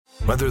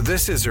Whether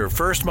this is her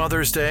first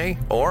Mother's Day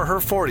or her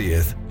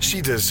 40th, she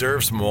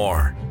deserves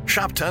more.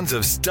 Shop tons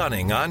of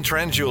stunning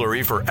on-trend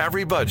jewelry for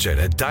every budget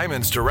at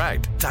Diamonds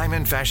Direct.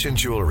 Diamond fashion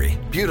jewelry,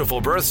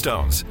 beautiful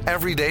birthstones,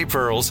 everyday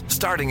pearls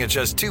starting at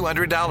just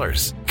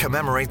 $200.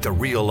 Commemorate the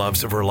real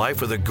loves of her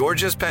life with a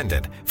gorgeous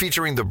pendant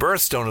featuring the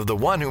birthstone of the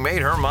one who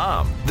made her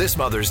mom. This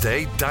Mother's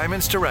Day,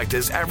 Diamonds Direct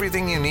is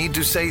everything you need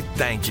to say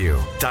thank you.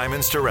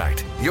 Diamonds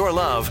Direct. Your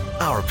love,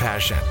 our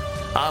passion.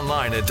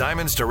 Online at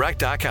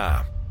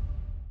diamondsdirect.com.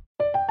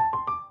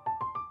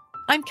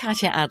 I'm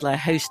Katya Adler,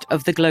 host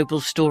of The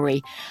Global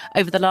Story.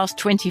 Over the last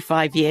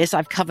 25 years,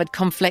 I've covered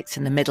conflicts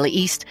in the Middle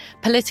East,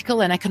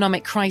 political and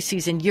economic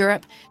crises in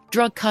Europe,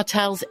 drug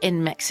cartels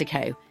in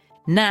Mexico.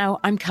 Now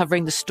I'm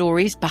covering the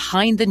stories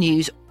behind the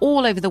news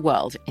all over the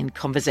world in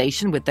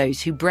conversation with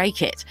those who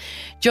break it.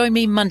 Join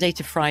me Monday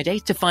to Friday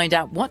to find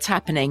out what's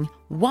happening,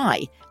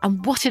 why,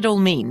 and what it all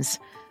means.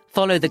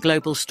 Follow The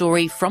Global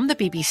Story from the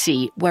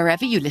BBC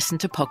wherever you listen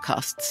to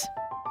podcasts.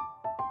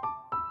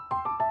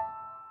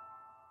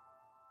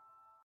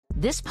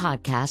 This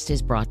podcast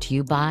is brought to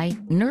you by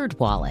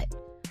NerdWallet.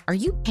 Are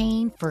you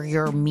paying for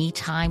your me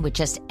time with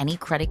just any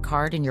credit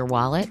card in your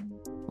wallet?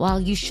 While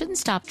you shouldn't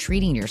stop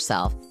treating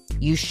yourself,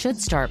 you should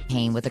start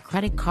paying with a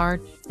credit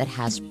card that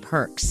has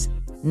perks.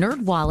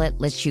 NerdWallet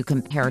lets you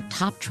compare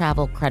top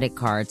travel credit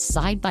cards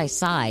side by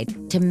side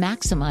to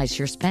maximize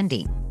your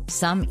spending.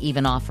 Some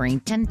even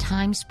offering 10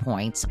 times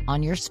points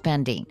on your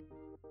spending.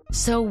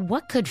 So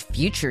what could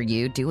future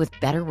you do with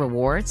better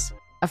rewards?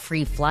 A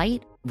free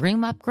flight?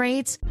 Room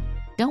upgrades?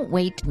 Don't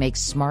wait to make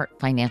smart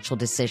financial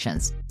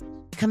decisions.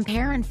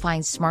 Compare and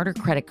find smarter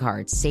credit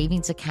cards,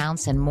 savings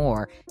accounts, and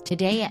more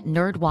today at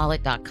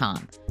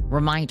nerdwallet.com.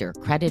 Reminder,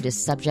 credit is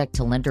subject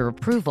to lender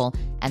approval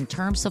and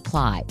terms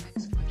apply.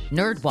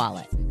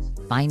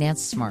 NerdWallet.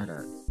 Finance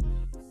smarter.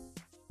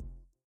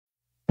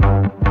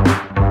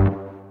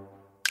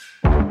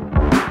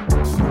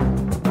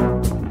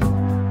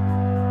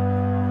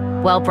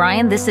 Well,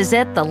 Brian, this is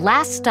it, the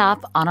last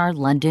stop on our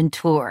London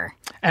tour.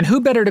 And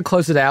who better to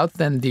close it out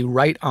than the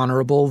Right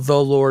Honourable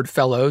the Lord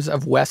Fellows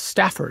of West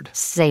Stafford?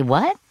 Say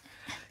what?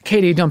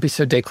 Katie, don't be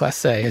so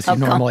déclassé as you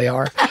normally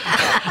are.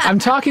 I'm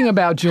talking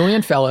about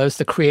Julian Fellowes,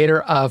 the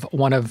creator of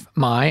one of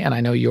my, and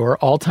I know your,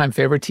 all-time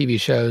favorite TV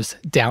shows,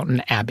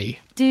 Downton Abbey.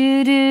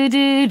 Do do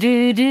do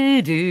do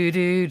do do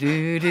do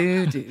do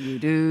do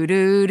do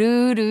do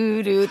do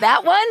do do.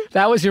 That one?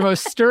 That was your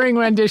most stirring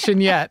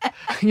rendition yet.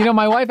 You know,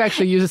 my wife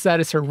actually uses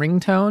that as her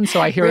ringtone, so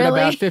I hear it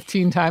about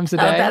 15 times a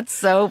day. Oh, that's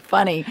so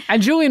funny.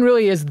 And Julian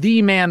really is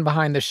the man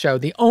behind the show,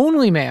 the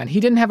only man. He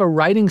didn't have a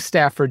writing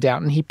staff for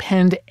Downton. He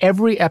penned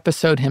every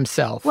episode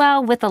himself.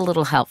 Well, with a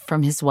little help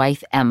from his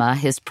wife, Emma,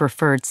 his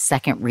preferred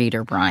second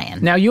reader,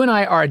 Brian. Now, you and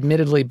I are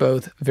admittedly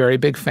both very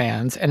big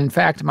fans. And in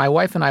fact, my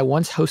wife and I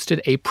once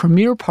hosted a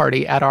premiere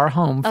party at our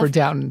home for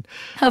Downton.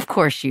 Of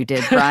course you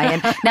did, Brian.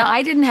 Now,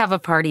 I didn't have a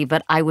party,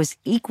 but I was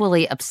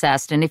equally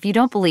obsessed. And if you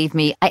don't believe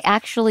me, I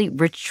actually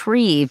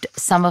retrieved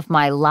some of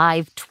my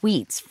live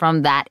tweets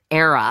from that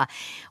era.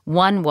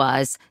 One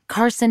was,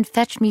 Carson,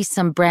 fetch me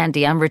some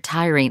brandy. I'm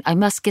retiring. I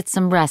must get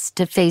some rest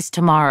to face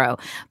tomorrow.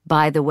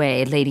 By the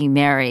way, Lady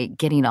Mary,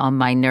 getting on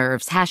my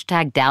nerves.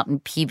 Hashtag Downton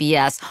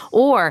PBS.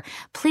 Or,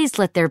 please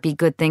let there be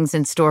good things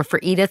in store for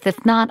Edith.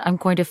 If not, I'm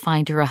going to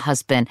find her a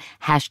husband.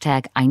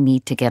 Hashtag I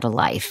need to get a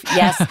life.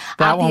 Yes, that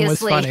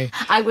obviously, one was funny.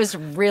 I was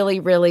really,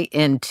 really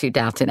into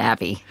Downton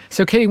Abbey.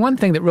 So, Katie, one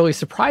thing that really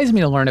surprised me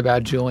to learn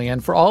about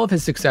Julian, for all of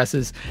his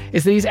successes,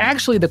 is that he's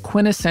actually the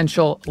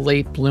quintessential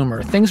late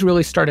bloomer. Things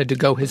really started to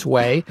go his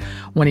way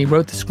when he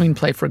wrote the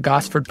screenplay for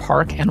Gosford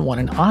Park and won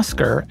an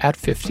Oscar at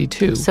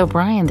 52. So,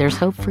 Brian, there's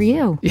hope for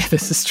you. Yeah,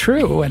 this is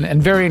true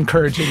and very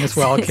encouraging as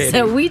well, Katie.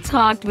 So we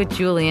talked with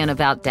Julian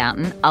about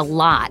Downton a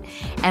lot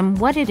and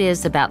what it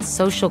is about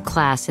social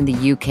class in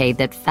the UK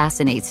that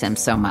fascinates him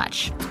so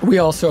much. We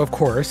also, of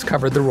course,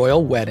 covered the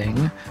royal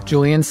wedding,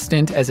 Julian's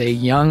stint as a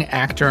young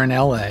actor in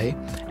L.A.,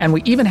 and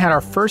we even had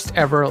our first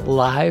ever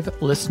live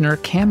listener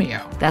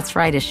cameo. That's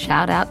right, a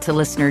shout out to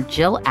listener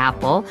Jill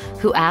Apple,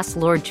 who asked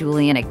Lord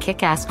Julian a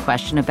kick-ass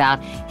question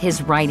about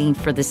his writing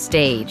for the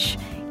stage.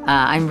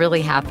 I'm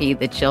really happy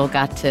that Jill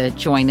got to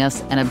join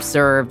us and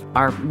observe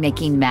our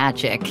making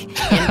magic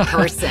in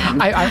person.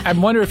 I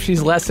wonder if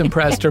she's less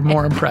impressed or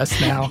more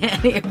impressed now.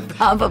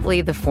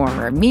 Probably the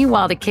former.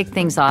 Meanwhile, to kick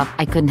things off,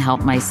 I couldn't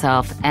help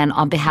myself. And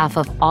on behalf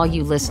of all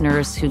you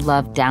listeners who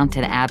love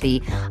Downton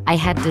Abbey, I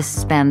had to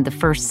spend the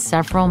first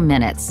several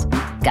minutes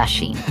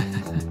gushing.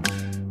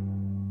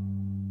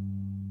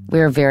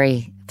 We're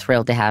very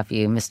thrilled to have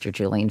you, Mr.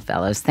 Julian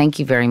Fellowes. Thank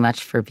you very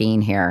much for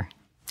being here.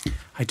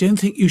 I don't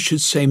think you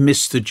should say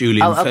Mr.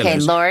 Julian Fellowes. Okay,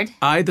 Lord.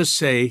 Either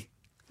say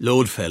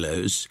Lord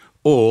Fellowes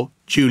or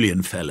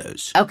Julian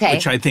Fellowes. Okay.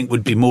 Which I think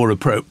would be more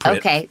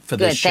appropriate for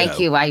this show. Thank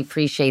you. I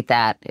appreciate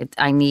that.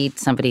 I need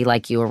somebody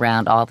like you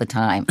around all the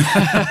time.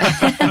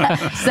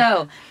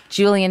 So,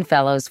 Julian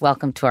Fellowes,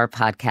 welcome to our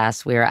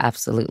podcast. We are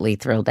absolutely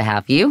thrilled to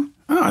have you.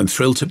 Oh, I'm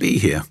thrilled to be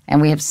here.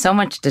 And we have so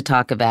much to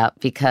talk about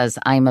because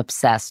I'm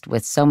obsessed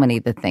with so many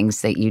of the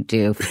things that you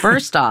do.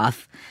 First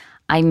off,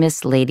 I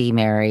miss Lady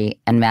Mary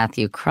and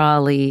Matthew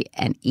Crawley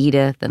and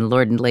Edith and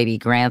Lord and Lady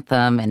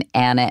Grantham and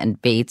Anna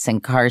and Bates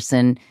and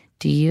Carson.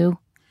 Do you?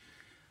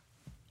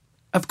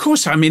 Of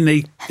course, I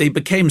mean, they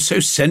became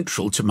so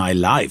central to my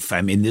life.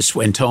 I mean, this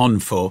went on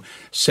for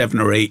 7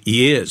 or 8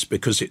 years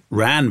because it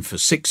ran for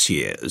 6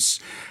 years.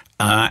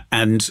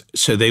 And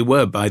so they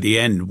were, by the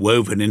end,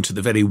 woven into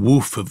the very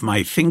woof of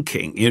my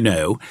thinking, you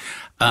know.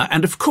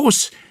 And of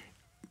course,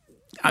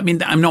 I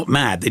mean, I'm not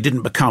mad. They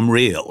didn't become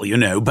real, you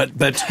know, but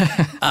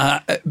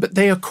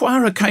they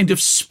acquire a kind of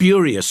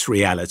spurious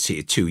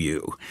reality to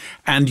you,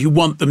 and you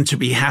want them to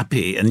be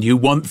happy, and you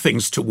want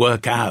things to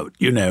work out,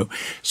 you know.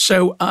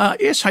 So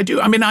yes, I do.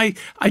 I mean, I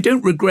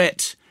don't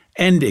regret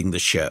ending the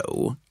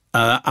show.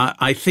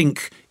 I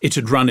think it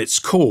had run its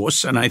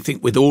course, and I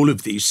think with all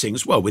of these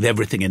things, well, with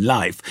everything in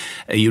life,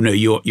 you know,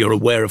 you're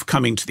aware of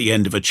coming to the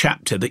end of a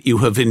chapter that you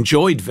have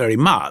enjoyed very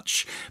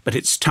much, but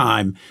it's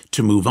time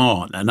to move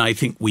on. And I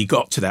think we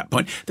got to that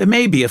point. There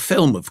may be a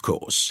film, of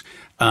course.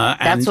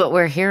 That's what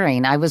we're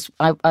hearing. I was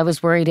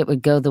worried it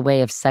would go the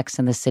way of Sex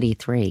and the City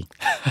 3.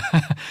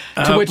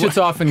 To which it's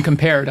often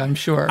compared, I'm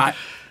sure.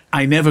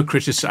 I never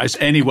criticize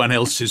anyone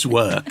else's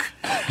work.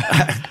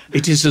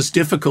 It is as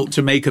difficult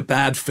to make a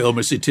bad film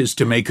as it is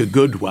to make a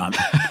good one.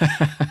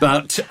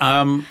 But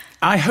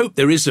I hope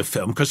there is a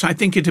film, because I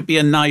think it'd be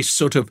a nice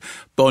sort of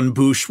Bonne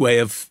Bouche way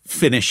of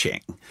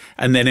finishing.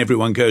 And then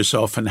everyone goes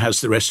off and has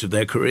the rest of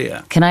their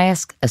career. Can I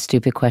ask a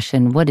stupid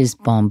question? What is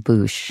Bonne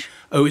Bouche?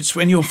 Oh, it's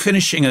when you're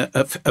finishing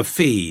a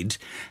feed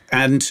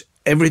and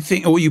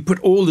everything, or you put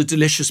all the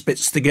delicious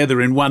bits together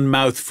in one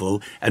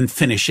mouthful and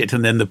finish it,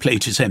 and then the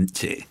plate is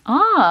empty.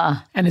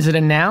 Ah. And is it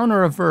a noun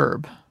or a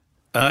verb?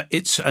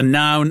 It's a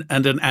noun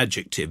and an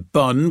adjective.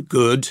 Bonne,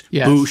 good,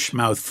 yes. Bouche,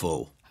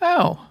 mouthful.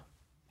 Oh,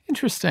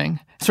 interesting.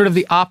 Sort of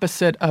the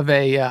opposite of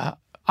a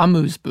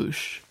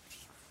amuse-bouche.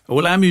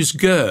 Well,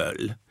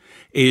 amuse-gueule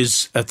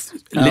is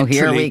literally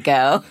here we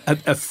go.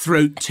 a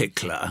throat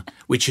tickler,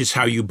 which is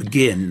how you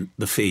begin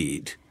the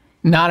feed.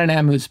 Not an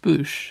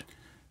amuse-bouche.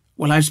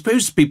 Well, I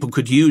suppose people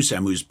could use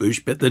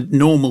amuse-bouche, but the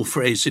normal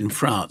phrase in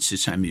France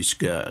is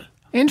amuse-gueule.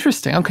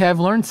 Interesting. Okay, I've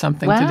learned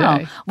something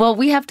today. Well,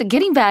 we have to,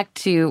 getting back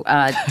to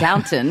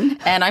Downton,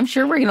 and I'm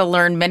sure we're going to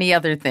learn many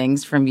other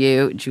things from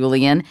you,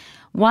 Julian.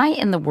 Why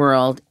in the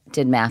world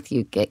did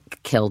Matthew get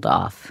killed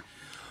off?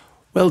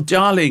 Well,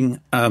 darling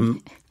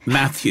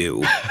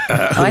Matthew.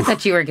 I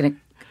thought you were going to.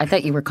 I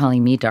thought you were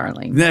calling me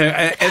darling. No,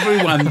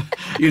 everyone,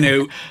 you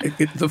know,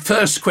 the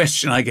first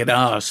question I get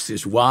asked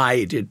is,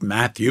 why did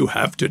Matthew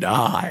have to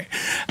die?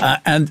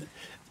 And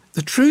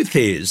the truth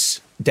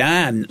is,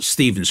 Dan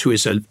Stevens, who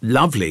is a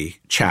lovely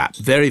chap,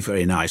 very,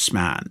 very nice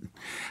man,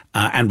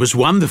 and was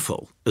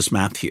wonderful as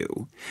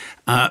Matthew,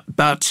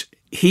 but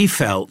he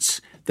felt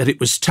that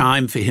it was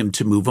time for him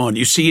to move on.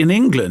 You see, in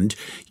England,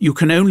 you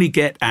can only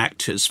get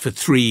actors for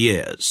 3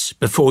 years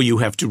before you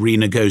have to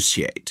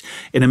renegotiate.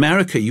 In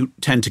America, you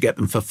tend to get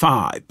them for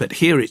 5, but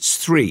here it's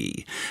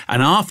 3.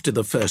 And after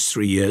the first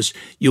 3 years,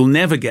 you'll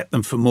never get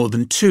them for more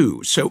than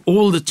 2. So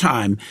all the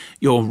time,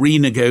 you're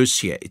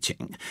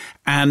renegotiating.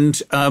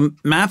 And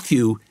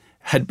Matthew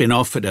had been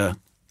offered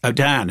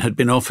Dan had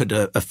been offered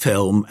a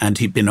film, and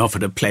he'd been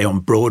offered a play on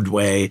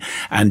Broadway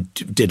and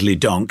diddly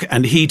donk,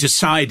 and he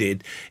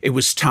decided it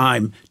was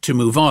time to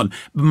move on.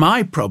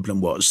 My problem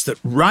was that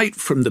right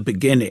from the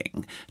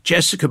beginning,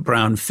 Jessica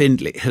Brown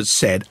Findlay has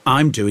said,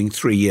 I'm doing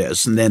 3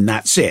 years and then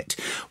that's it.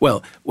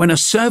 Well, when a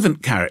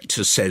servant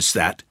character says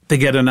that, they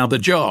get another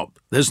job.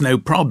 There's no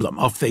problem.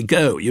 Off they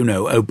go. You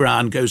know,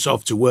 O'Brien goes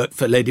off to work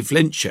for Lady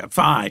Flintshire.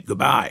 Fine,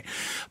 goodbye.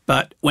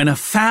 But when a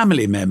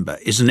family member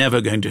is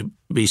never going to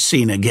be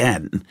seen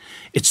again,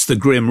 it's the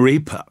Grim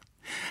Reaper.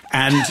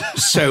 And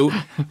so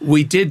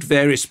we did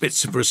various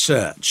bits of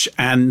research,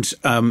 and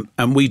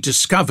we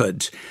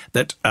discovered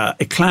that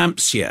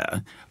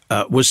eclampsia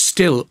was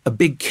still a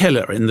big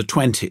killer in the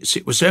 20s.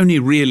 It was only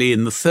really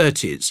in the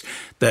 30s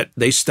that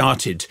they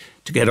started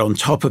to get on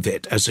top of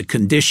it as a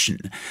condition.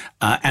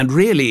 And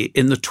really,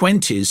 in the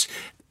 20s,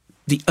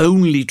 the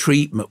only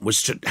treatment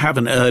was to have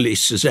an early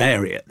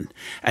cesarean.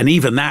 And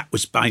even that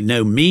was by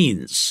no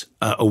means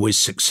always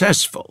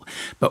successful.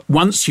 But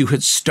once you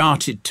had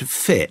started to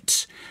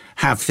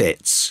have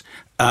fits,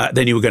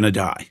 then you were going to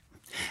die.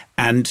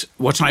 And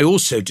what I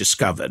also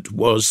discovered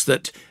was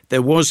that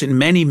there was in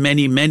many,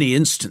 many, many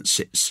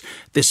instances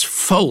this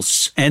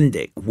false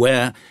ending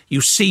where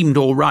you seemed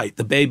all right.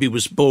 The baby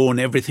was born,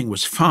 everything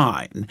was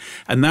fine.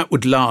 And that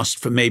would last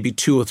for maybe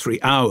 2 or 3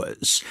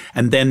 hours.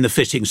 And then the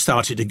fitting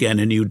started again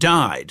and you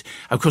died.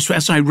 Of course,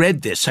 as I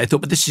read this, I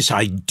thought, but this is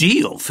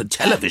ideal for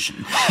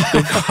television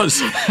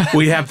because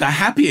we have the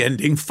happy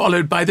ending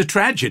followed by the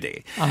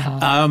tragedy.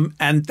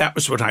 And that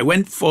was what I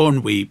went for.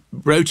 And we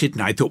wrote it.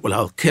 And I thought, well,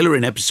 I'll kill her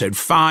in episode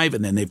 5.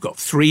 And then they've got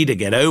 3 to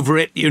get over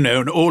it, you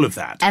know, and all of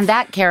that. And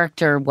that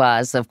character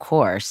was, of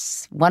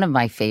course, one of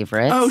my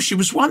favorites. Oh, she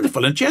was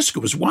wonderful. And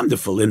Jessica was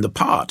wonderful in the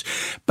part.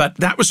 But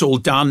that was all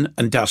done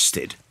and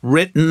dusted.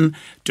 Written,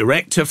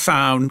 director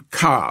found,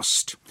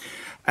 cast.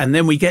 And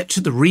then we get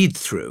to the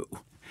read-through.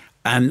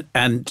 And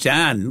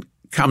Dan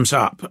comes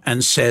up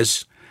and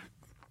says,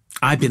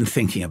 I've been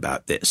thinking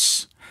about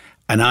this,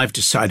 and I've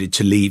decided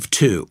to leave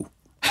too.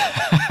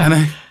 And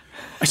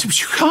I said,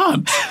 but you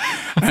can't.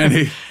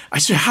 And I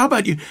said, how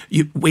about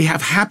we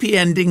have happy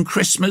ending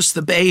Christmas,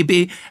 the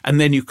baby, and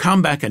then you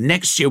come back and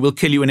next year we'll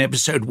kill you in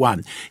episode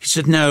 1. He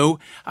said, no,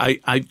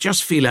 I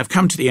just feel I've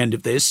come to the end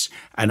of this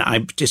and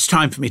it's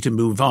time for me to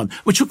move on,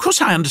 which of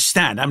course I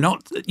understand. I'm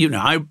not,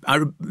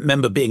 I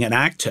remember being an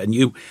actor and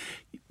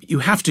you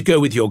have to go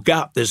with your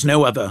gut. There's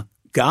no other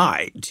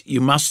guide. You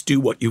must do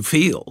what you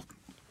feel.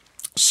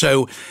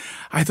 So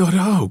I thought,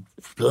 oh,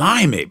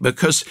 blimey,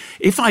 because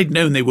if I'd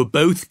known they were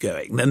both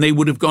going, then they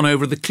would have gone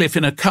over the cliff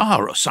in a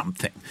car or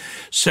something.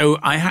 So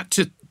I had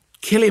to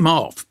kill him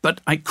off,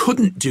 but I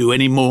couldn't do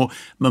any more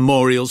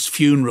memorials,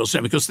 funerals,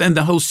 because then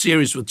the whole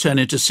series would turn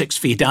into 6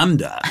 Feet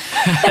Under.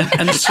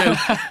 and so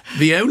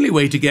the only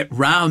way to get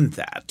round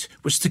that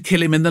was to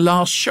kill him in the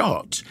last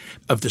shot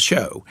of the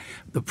show.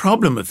 The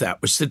problem of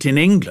that was that in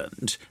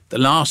England, the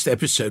last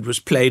episode was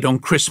played on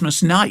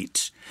Christmas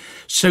night.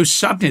 So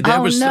suddenly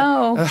there was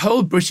a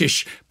whole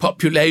British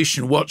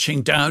population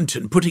watching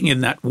Downton, putting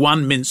in that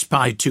one mince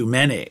pie too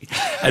many.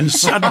 And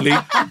suddenly,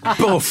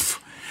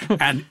 poof.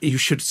 And you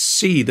should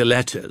see the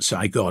letters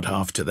I got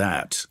after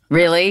that.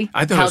 Really?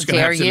 I thought I was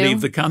going to have to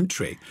leave the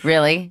country.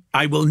 Really?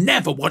 I will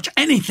never watch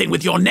anything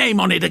with your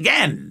name on it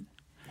again.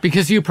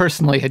 Because you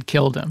personally had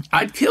killed him.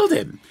 I'd killed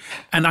him.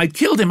 And I'd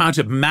killed him out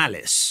of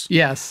malice.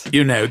 Yes.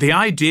 The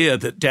idea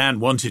that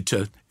Dan wanted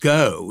to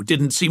go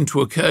didn't seem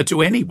to occur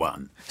to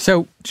anyone.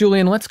 So,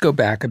 Julian, let's go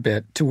back a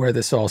bit to where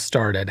this all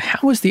started.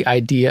 How was the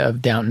idea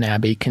of Downton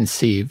Abbey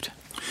conceived?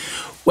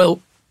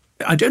 Well,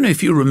 I don't know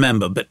if you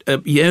remember, but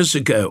years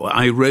ago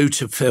I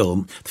wrote a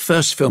film, the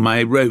first film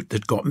I wrote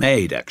that got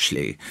made,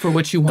 actually. For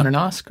which you won an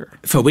Oscar.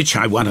 For which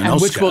I won an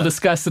Oscar. Which we'll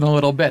discuss in a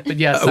little bit. But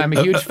yes, I'm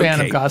a huge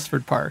fan of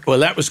Gosford Park. Well,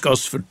 that was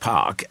Gosford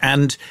Park.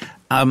 And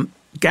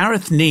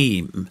Gareth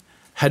Neame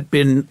had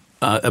been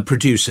a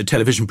producer,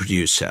 television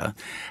producer,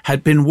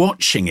 had been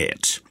watching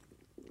it.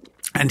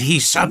 And he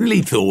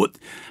suddenly thought,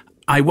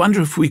 I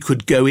wonder if we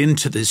could go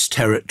into this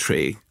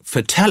territory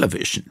for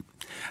television.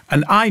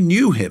 And I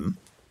knew him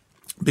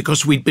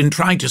because we'd been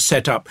trying to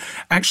set up,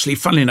 actually,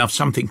 funnily enough,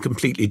 something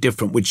completely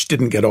different, which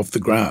didn't get off the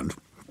ground.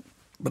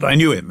 But I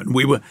knew him, and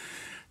we were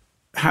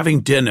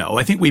having dinner.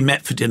 I think we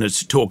met for dinner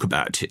to talk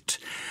about it.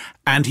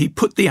 And he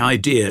put the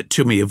idea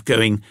to me of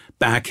going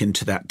back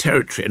into that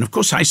territory. And of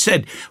course I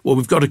said, well,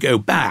 we've got to go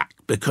back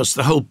because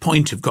the whole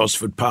point of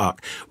Gosford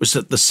Park was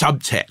that the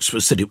subtext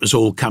was that it was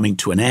all coming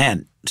to an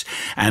end.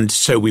 And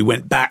so we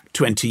went back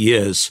 20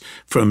 years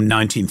from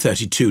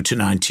 1932 to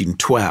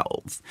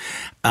 1912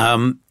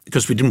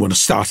 because we didn't want to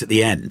start at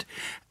the end.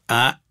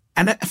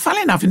 And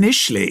funnily enough,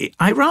 initially,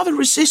 I rather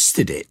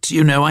resisted it.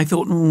 I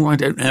thought, I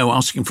don't know,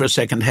 asking for a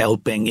second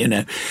helping,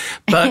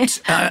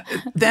 But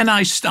then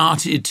I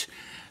started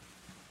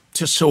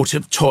to sort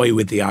of toy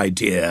with the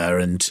idea.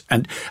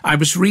 And I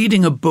was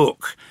reading a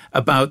book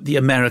about the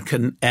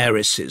American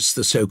heiresses,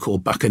 the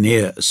so-called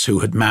buccaneers, who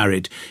had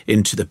married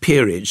into the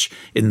peerage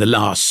in the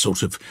last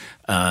sort of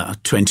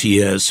 20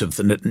 years of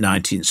the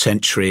 19th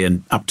century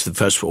and up to the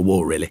First World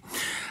War, really.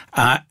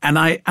 And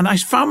I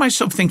found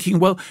myself thinking,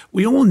 well,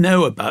 we all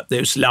know about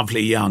those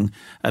lovely young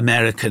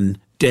American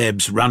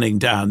Debs running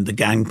down the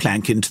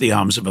gangplank into the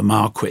arms of a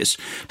marquis.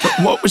 But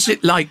what was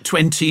it like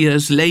 20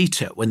 years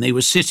later when they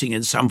were sitting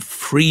in some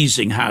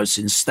freezing house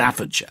in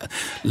Staffordshire,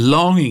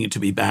 longing to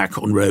be back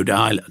on Rhode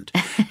Island?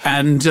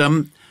 And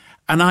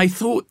I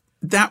thought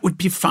that would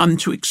be fun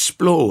to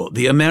explore,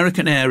 the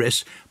American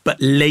heiress, but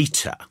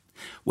later,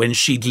 when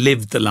she'd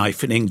lived the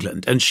life in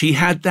England. And she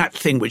had that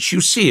thing which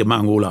you see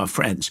among all our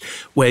friends,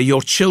 where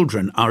your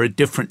children are a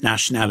different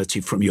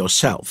nationality from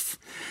yourself.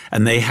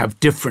 And they have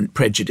different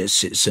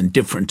prejudices and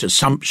different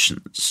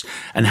assumptions.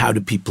 And how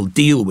do people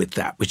deal with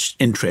that, which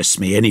interests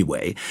me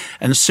anyway.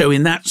 And so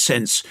in that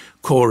sense,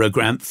 Cora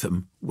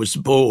Grantham was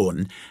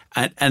born.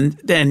 And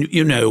then,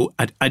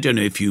 I don't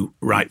know if you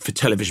write for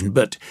television,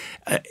 but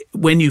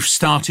when you've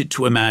started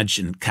to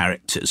imagine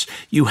characters,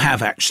 you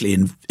have actually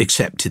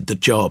accepted the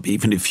job,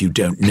 even if you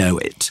don't know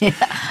it.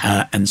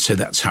 And so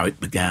that's how it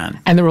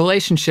began. And the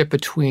relationship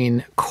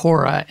between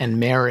Cora and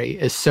Mary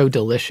is so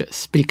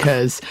delicious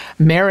because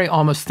Mary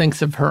almost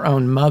thinks of her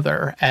own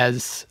mother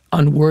as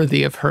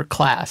unworthy of her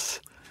class.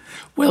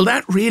 Well,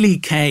 that really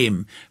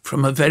came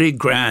from a very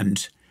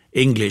grand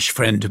English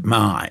friend of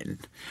mine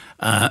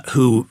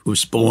who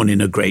was born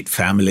in a great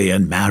family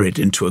and married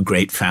into a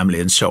great family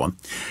and so on.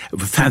 A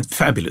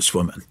fabulous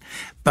woman.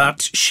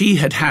 But she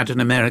had had an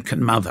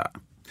American mother.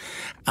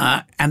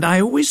 And I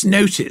always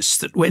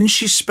noticed that when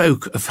she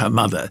spoke of her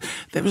mother,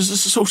 there was a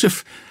sort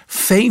of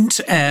faint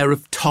air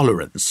of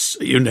tolerance,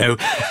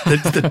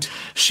 that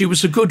she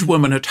was a good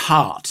woman at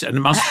heart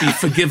and must be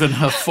forgiven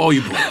her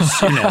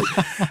foibles,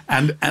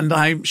 And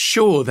I'm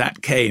sure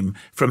that came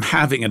from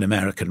having an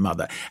American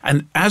mother.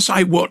 And as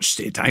I watched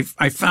it,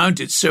 I found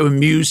it so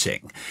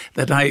amusing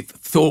that I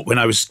thought when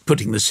I was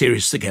putting the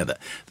series together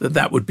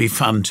that would be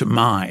fun to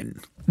mine.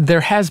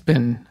 There has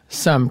been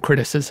some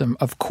criticism,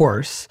 of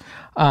course,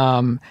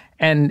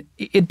 And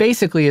it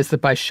basically is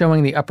that by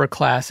showing the upper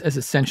class as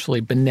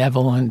essentially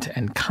benevolent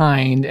and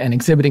kind and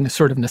exhibiting a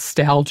sort of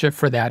nostalgia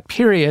for that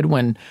period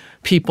when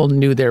people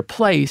knew their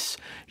place,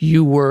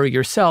 you were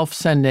yourself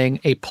sending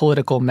a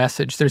political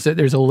message.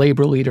 There's a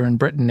labor leader in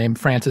Britain named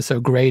Francis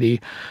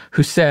O'Grady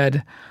who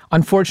said,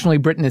 unfortunately,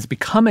 Britain is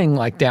becoming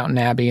like Downton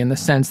Abbey in the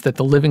sense that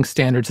the living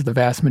standards of the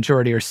vast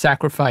majority are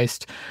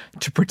sacrificed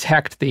to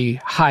protect the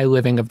high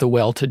living of the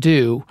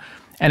well-to-do.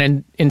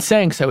 And in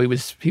saying so,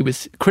 he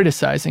was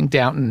criticizing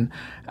Downton.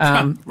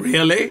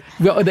 Really?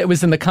 Well, that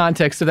was in the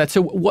context of that.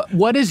 So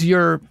what is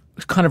your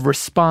kind of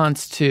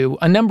response to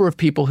a number of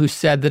people who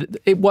said that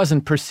it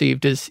wasn't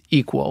perceived as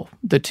equal,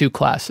 the two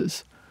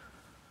classes?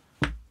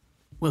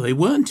 Well, they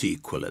weren't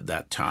equal at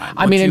that time.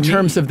 I mean, in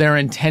terms of their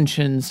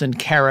intentions and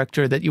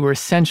character, that you were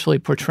essentially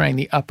portraying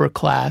the upper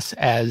class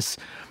as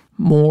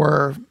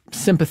more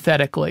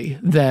sympathetically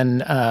than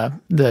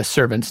the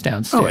servants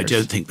downstairs. Oh, I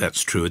don't think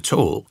that's true at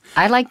all.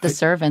 I like the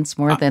servants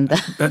more than the...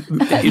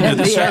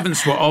 The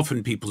servants were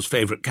often people's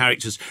favourite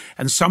characters,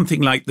 and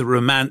something like the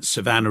romance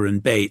of Anna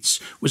and Bates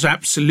was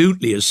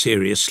absolutely as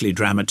seriously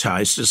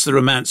dramatised as the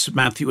romance of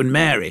Matthew and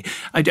Mary.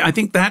 I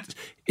think that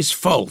is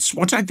false.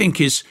 What I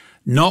think is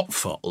not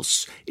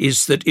false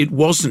is that it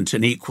wasn't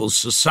an equal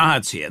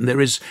society, and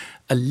there is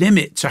a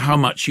limit to how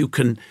much you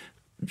can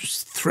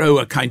throw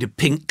a kind of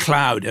pink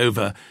cloud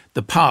over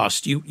the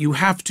past. You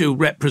have to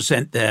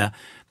represent their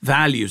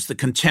values, the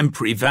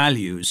contemporary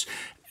values,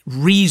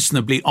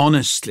 reasonably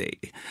honestly.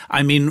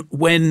 I mean,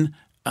 when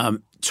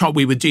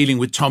we were dealing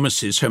with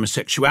Thomas's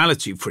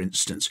homosexuality, for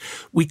instance,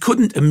 we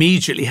couldn't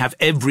immediately have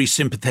every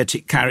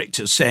sympathetic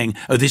character saying,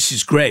 oh, this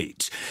is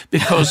great,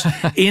 because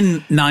in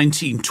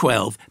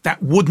 1912,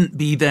 that wouldn't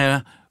be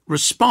their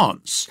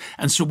response.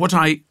 And so what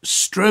I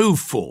strove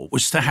for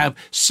was to have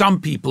some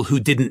people who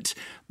didn't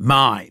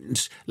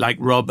mind, like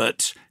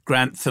Robert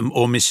Grantham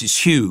or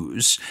Mrs.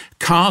 Hughes,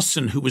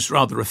 Carson, who was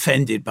rather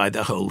offended by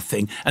the whole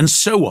thing, and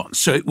so on.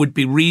 So it would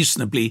be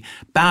reasonably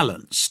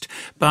balanced.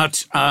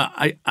 But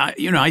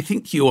I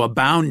think you are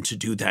bound to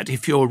do that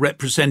if you're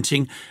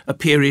representing a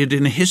period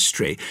in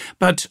history.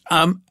 But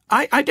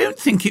I don't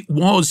think it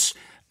was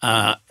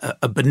a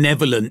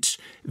benevolent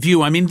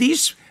view. I mean,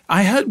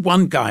 I heard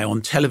one guy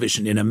on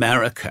television in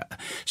America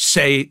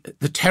say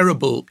the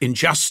terrible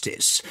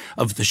injustice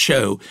of the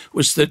show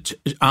was that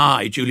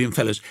I, Julian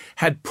Fellowes,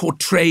 had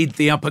portrayed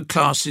the upper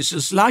classes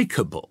as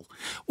likable.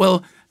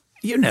 Well,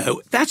 you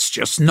know, that's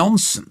just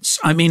nonsense.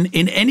 I mean,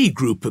 in any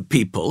group of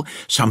people,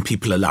 some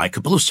people are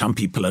likable, some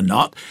people are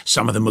not.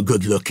 Some of them are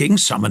good looking,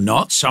 some are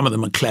not. Some of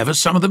them are clever,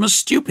 some of them are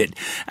stupid.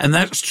 And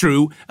that's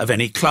true of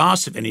any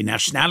class, of any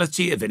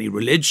nationality, of any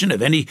religion,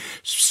 of any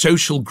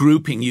social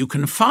grouping you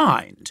can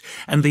find.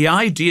 And the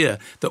idea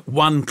that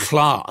one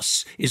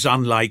class is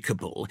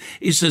unlikable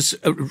is as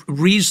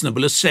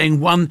reasonable as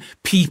saying one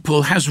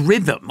people has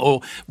rhythm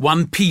or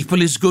one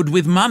people is good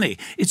with money.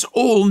 It's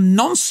all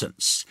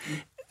nonsense.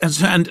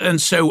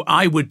 And so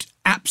I would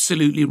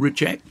absolutely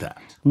reject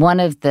that. One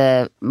of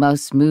the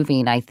most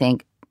moving, I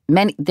think,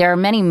 there are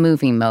many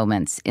moving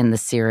moments in the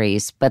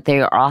series, but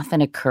they often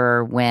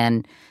occur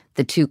when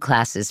the two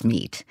classes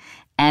meet.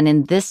 And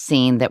in this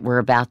scene that we're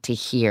about to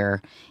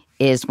hear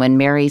is when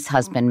Mary's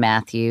husband,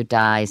 Matthew,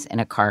 dies in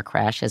a car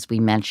crash, as we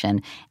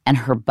mentioned, and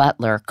her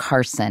butler,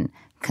 Carson,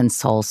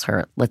 consoles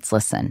her. Let's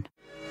listen.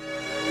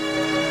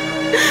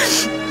 You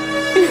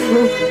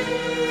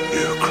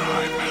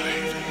cry, my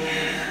lady.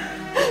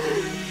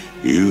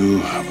 You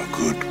have a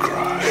good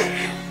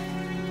cry.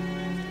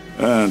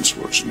 That's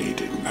what's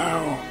needed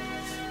now.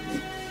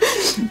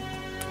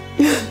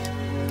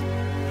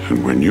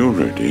 And when you're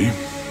ready,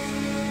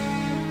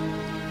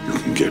 you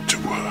can get to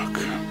work.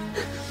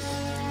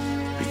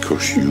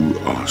 Because you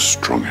are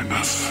strong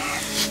enough.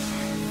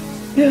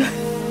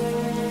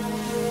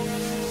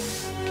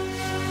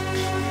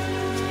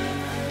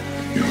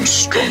 You're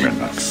strong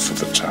enough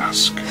for the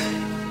task.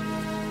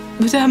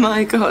 But am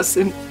I,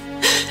 Carson?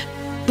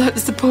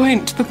 That's the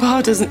point.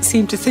 Papa doesn't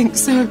seem to think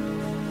so.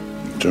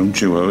 Don't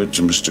you owe it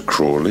to Mr.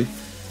 Crawley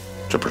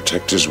to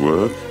protect his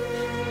work?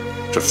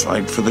 To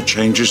fight for the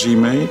changes he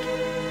made?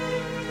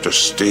 To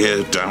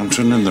steer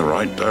Downton in the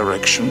right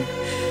direction?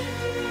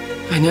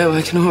 I know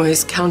I can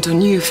always count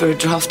on you for a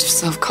draft of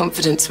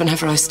self-confidence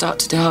whenever I start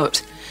to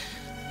doubt.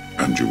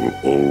 And you will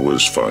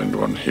always find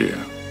one here.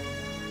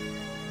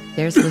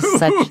 Theirs was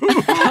such...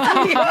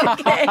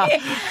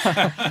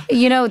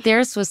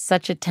 theirs was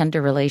such a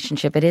tender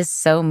relationship. It is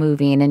so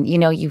moving. And,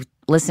 you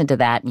listen to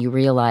that and you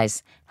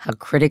realize how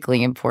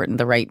critically important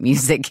the right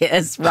music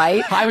is,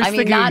 right? I was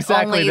thinking not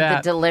exactly only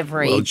that. The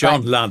delivery. Well,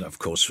 John Lunn, of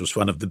course, was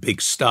one of the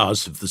big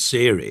stars of the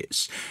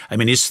series. I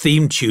mean, his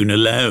theme tune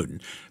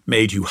alone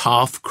made you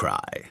half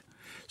cry.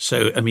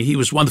 So, I mean, he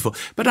was wonderful.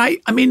 But I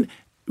mean,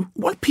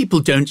 what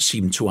people don't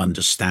seem to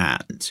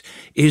understand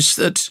is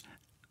that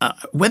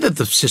whether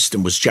the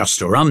system was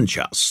just or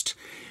unjust,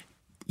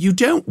 you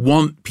don't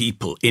want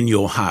people in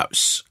your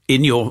house,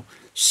 in your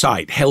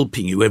sight,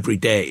 helping you every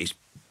day,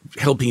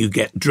 helping you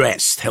get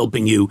dressed,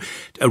 helping you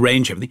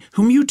arrange everything,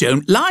 whom you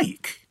don't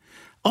like.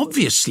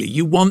 Obviously,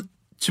 you want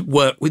to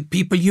work with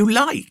people you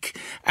like.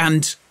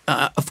 And,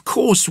 of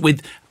course,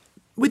 with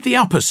the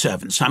upper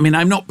servants, I mean,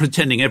 I'm not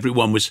pretending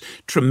everyone was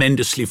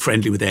tremendously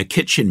friendly with their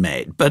kitchen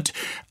maid, but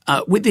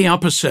with the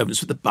upper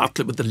servants, with the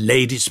butler, with the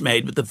lady's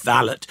maid, with the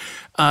valet,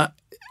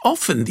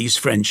 often these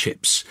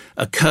friendships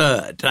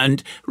occurred.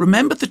 And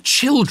remember, the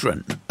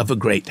children of a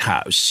great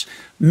house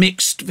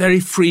mixed very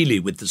freely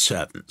with the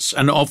servants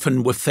and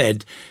often were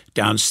fed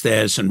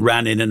downstairs and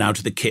ran in and out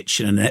of the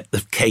kitchen, and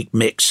the cake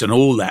mix and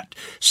all that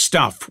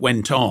stuff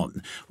went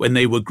on when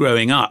they were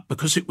growing up,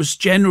 because it was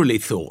generally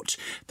thought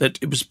that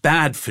it was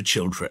bad for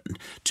children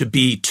to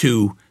be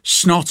too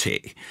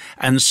snotty.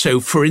 And so,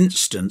 for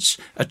instance,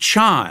 a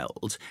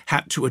child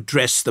had to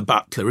address the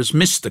butler as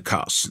Mr.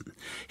 Carson.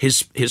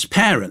 His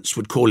parents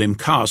would call him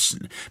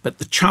Carson, but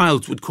the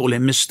child would call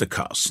him Mr.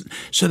 Carson.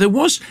 So there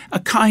was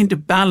a kind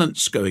of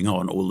balance going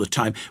on all the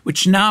time,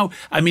 which now,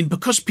 I mean,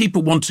 because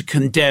people want to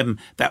condemn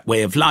that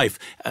way of life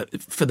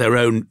for their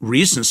own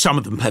reasons, some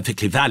of them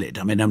perfectly valid.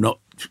 I mean, I'm not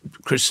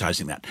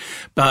criticizing that.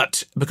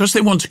 But because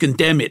they want to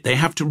condemn it, they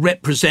have to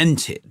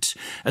represent it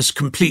as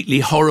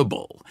completely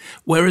horrible.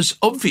 Whereas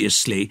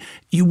obviously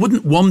you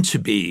wouldn't want to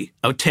be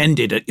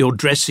attended at your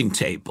dressing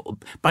table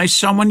by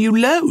someone you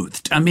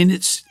loathed. I mean,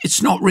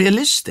 it's not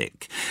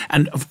realistic.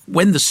 And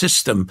when the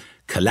system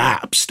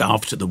collapsed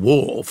after the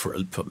war,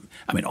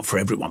 I mean, not for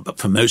everyone, but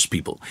for most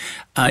people,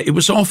 it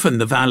was often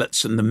the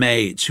valets and the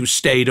maids who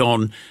stayed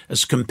on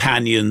as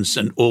companions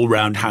and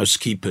all-round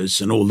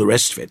housekeepers and all the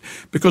rest of it,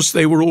 because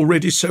they were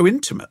already so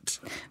intimate.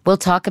 We'll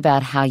talk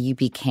about how you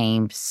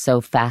became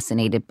so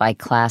fascinated by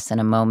class in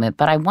a moment,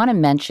 but I want to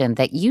mention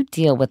that you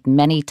deal with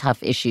many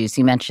tough issues.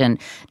 You mentioned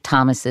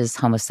Thomas's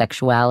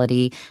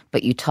homosexuality,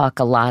 but you talk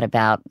a lot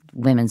about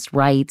women's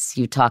rights.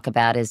 You talk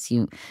about, as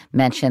you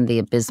mentioned, the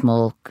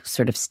abysmal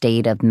sort of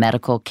state of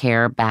medical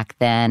care back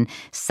then,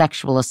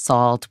 sexual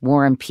assault,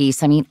 war and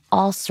peace. I mean,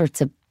 all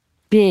sorts of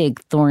big,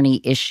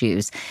 thorny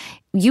issues.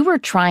 You were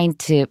trying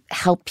to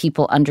help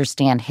people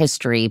understand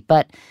history,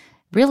 but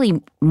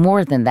really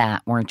more than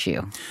that, weren't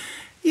you?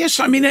 Yes,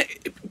 I mean,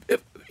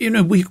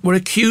 we were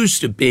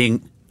accused of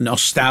being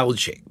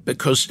nostalgic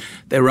because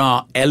there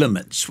are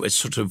elements where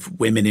sort of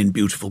women in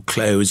beautiful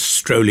clothes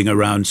strolling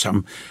around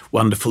some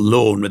wonderful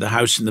lawn with a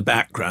house in the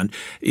background,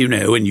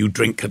 and you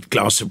drink a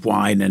glass of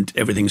wine and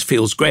everything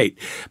feels great.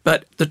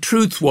 But the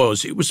truth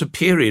was, it was a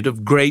period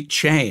of great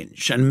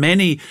change, and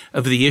many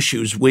of the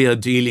issues we are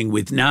dealing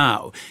with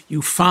now,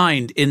 you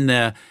find in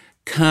their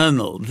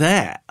kernel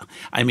there.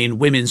 I mean,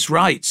 women's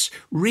rights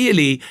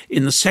really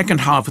in the second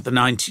half of the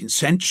 19th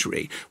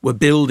century were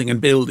building and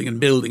building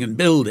and building and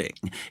building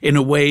in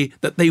a way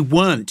that they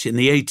weren't in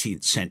the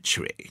 18th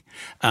century.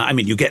 I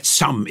mean, you get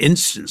some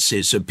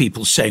instances of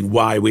people saying,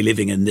 why are we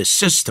living in this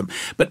system?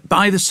 But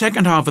by the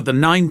second half of the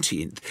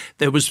 19th,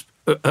 there was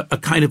a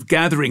kind of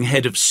gathering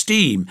head of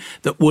steam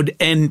that would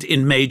end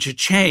in major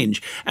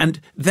change. And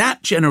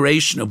that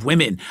generation of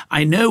women,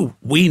 I know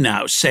we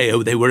now say,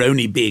 they were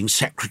only being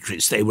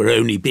secretaries, they were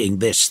only being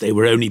this, they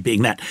were only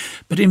being that.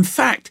 But in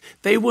fact,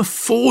 they were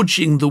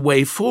forging the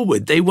way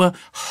forward. They were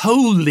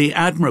wholly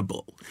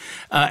admirable.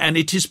 And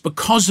it is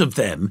because of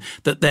them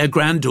that their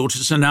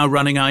granddaughters are now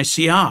running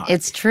ICR.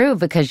 It's true,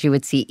 because you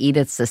would see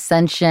Edith's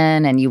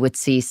ascension and you would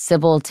see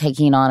Sybil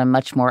taking on a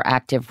much more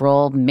active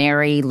role,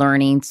 Mary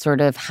learning sort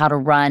of how to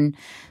run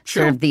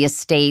sort of the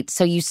estate.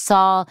 So you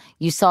saw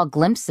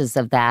glimpses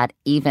of that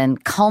even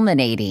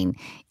culminating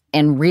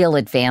in real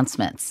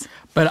advancements.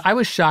 But I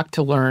was shocked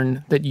to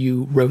learn that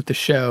you wrote the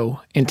show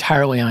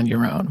entirely on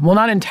your own. Well,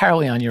 not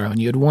entirely on your own.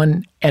 You had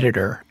one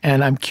editor,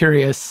 and I'm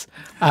curious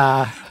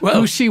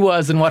who she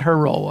was and what her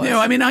role was.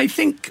 I mean, I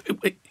think,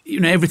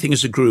 everything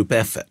is a group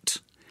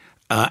effort.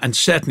 And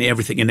certainly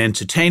everything in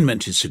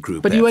entertainment is a group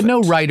effort. But you had no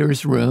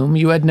writer's room.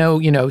 You had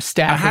no,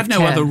 staff. I had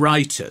no other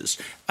writers.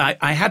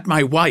 I had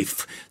my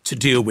wife to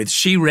deal with.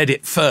 She read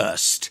it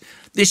first.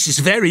 This is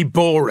very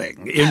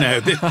boring,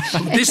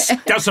 this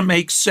doesn't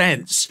make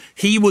sense.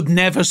 He would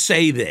never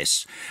say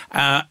this.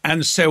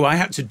 And so I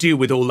had to deal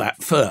with all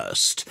that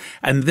first.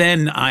 And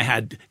then I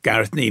had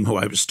Gareth Neame, who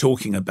I was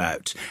talking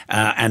about,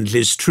 and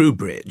Liz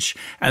Trubridge,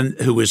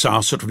 who was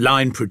our sort of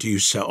line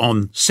producer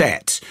on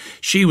set.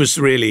 She was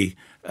really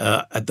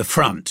at the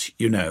front,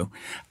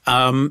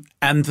 and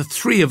the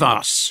three of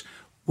us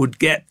would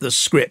get the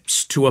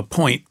scripts to a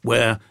point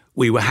where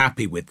we were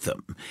happy with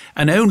them.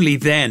 And only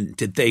then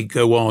did they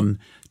go on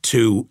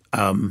to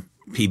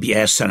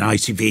PBS and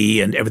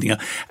ITV and everything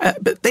else.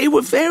 But they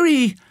were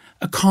very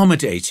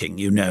accommodating,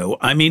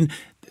 I mean,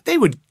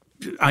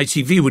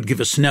 ITV would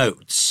give us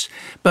notes,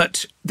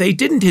 but they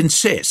didn't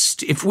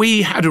insist. If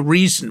we had a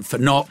reason for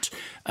not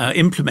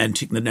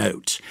implementing the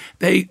note,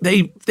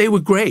 they were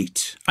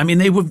great. I mean,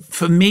 they were,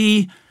 for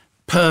me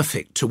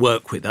perfect to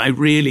work with. I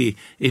really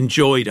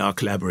enjoyed our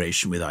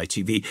collaboration with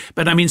ITV.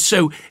 But I mean,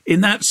 so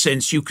in that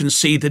sense, you can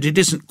see that it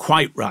isn't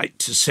quite right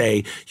to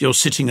say you're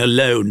sitting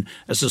alone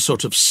as a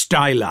sort of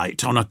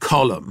stylite on a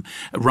column,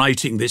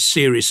 writing this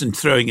series and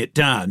throwing it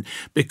down,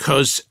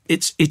 because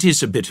it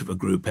is a bit of a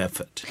group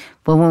effort.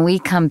 Well, when we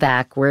come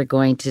back, we're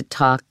going to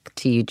talk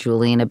to you,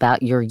 Julian,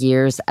 about your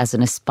years as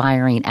an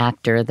aspiring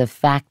actor, the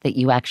fact that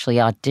you actually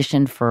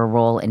auditioned for a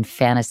role in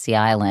Fantasy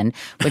Island,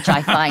 which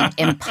I find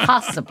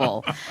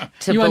impossible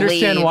to believe. You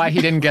understand why he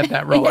didn't get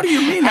that role. What do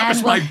you mean? That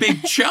was my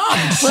big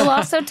chance. We'll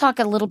also talk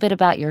a little bit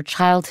about your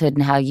childhood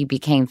and how you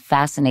became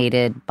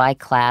fascinated by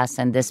class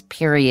and this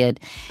period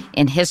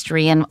in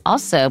history. And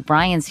also,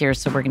 Brian's here,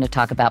 so we're going to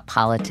talk about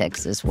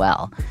politics as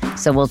well.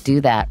 So we'll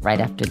do that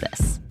right after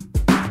this.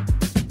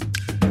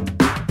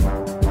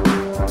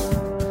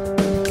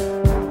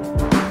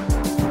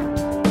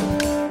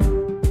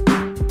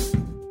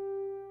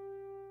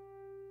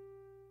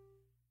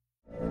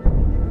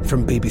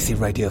 From BBC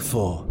Radio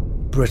 4,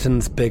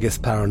 Britain's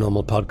biggest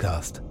paranormal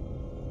podcast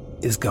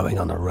is going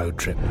on a road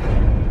trip.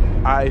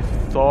 I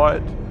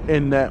thought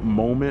in that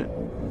moment,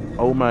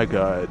 oh my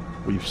God,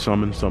 we've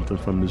summoned something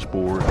from this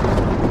board.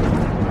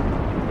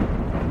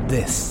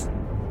 This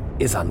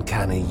is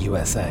Uncanny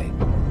USA.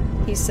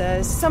 He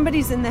says,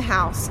 somebody's in the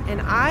house,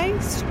 and I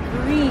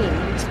screamed.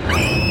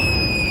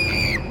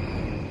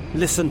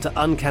 Listen to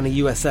Uncanny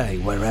USA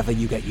wherever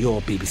you get your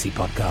BBC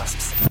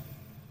podcasts,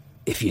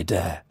 if you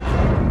dare.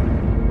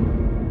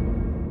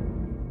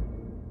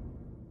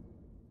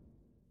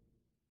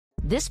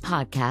 This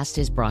podcast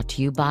is brought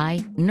to you by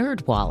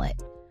NerdWallet.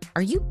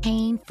 Are you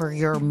paying for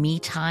your me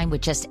time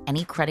with just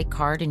any credit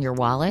card in your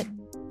wallet?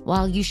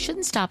 While you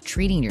shouldn't stop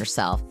treating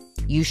yourself,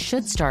 you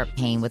should start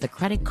paying with a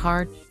credit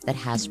card that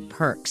has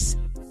perks.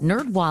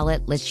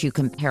 NerdWallet lets you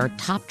compare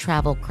top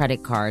travel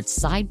credit cards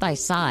side by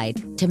side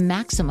to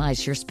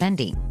maximize your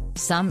spending.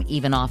 Some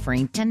even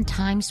offering 10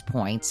 times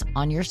points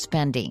on your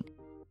spending.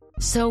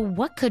 So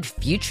what could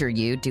future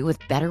you do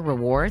with better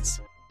rewards?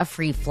 A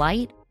free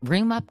flight?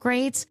 Room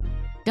upgrades?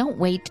 Don't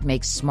wait to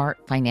make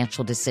smart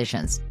financial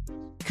decisions.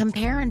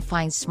 Compare and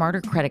find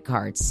smarter credit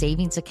cards,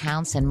 savings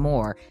accounts, and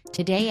more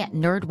today at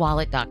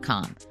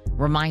nerdwallet.com.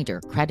 Reminder,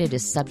 credit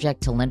is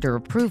subject to lender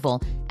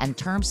approval and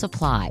terms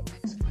apply.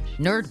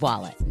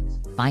 NerdWallet.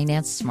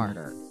 Finance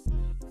smarter.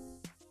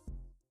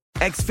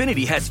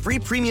 Xfinity has free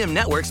premium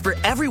networks for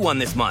everyone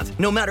this month,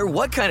 no matter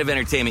what kind of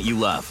entertainment you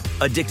love.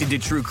 Addicted to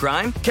true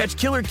crime? Catch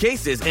killer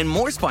cases and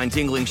more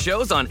spine-tingling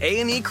shows on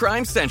A&E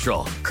Crime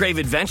Central. Crave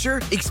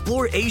adventure?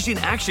 Explore Asian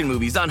action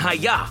movies on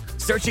Hi-YAH.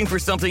 Searching for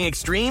something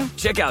extreme?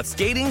 Check out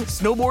skating,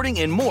 snowboarding,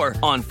 and more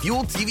on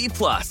Fuel TV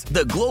Plus,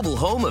 the global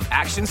home of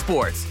action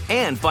sports.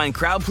 And find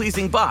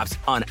crowd-pleasing bops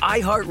on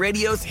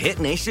iHeartRadio's Hit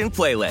Nation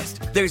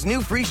playlist. There's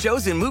new free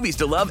shows and movies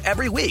to love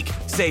every week.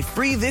 Say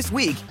free this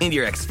week in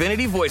your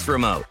Xfinity voice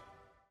remote.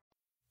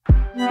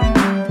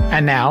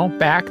 And now,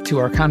 back to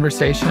our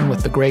conversation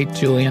with the great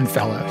Julian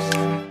Fellowes.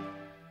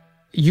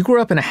 You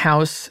grew up in a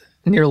house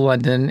near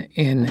London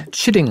in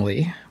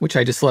Chiddingly, which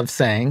I just love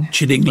saying.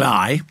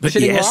 Chiddingly, but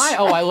Chiddingly? Yes.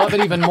 Oh, I love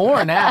it even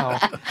more now.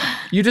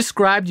 You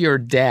described your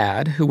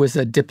dad, who was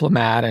a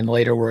diplomat and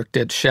later worked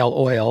at Shell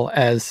Oil,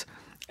 as,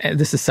 and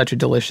this is such a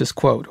delicious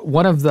quote,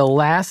 one of the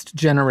last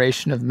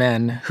generation of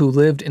men who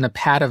lived in a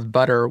pat of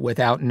butter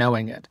without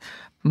knowing it.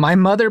 My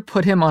mother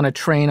put him on a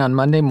train on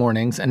Monday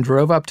mornings and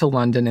drove up to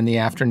London in the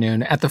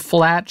afternoon. At the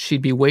flat,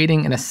 she'd be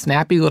waiting in a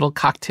snappy little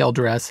cocktail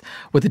dress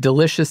with a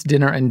delicious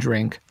dinner and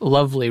drink.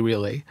 Lovely,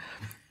 really.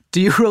 Do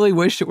you really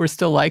wish it were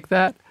still like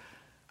that?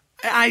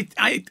 I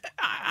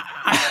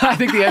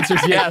think the answer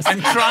is yes.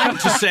 I'm trying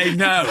to say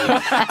no.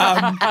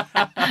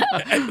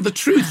 The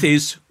truth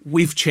is,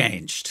 we've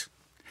changed.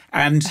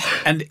 And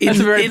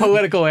that's a very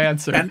political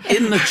answer. And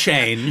in the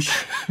change,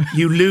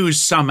 you lose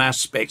some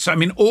aspects. I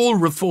mean, all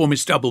reform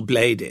is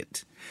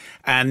double-bladed.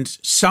 And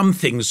some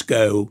things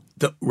go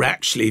that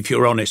actually, if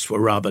you're honest, were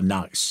rather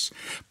nice.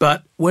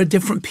 But we're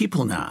different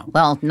people now.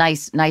 Well,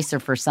 nicer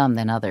for some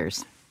than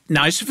others.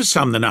 Nicer for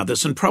some than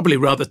others, and probably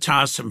rather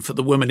tiresome for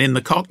the woman in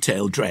the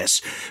cocktail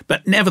dress.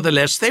 But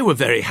nevertheless, they were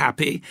very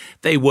happy.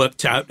 They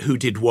worked out who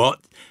did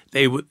what.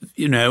 They were,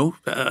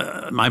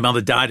 my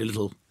mother died a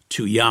little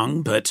too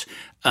young, but...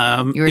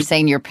 you were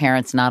saying your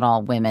parents, not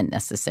all women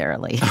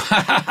necessarily.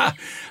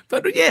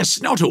 But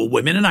yes, not all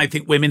women. And I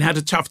think women had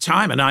a tough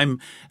time. And I'm,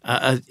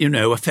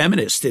 a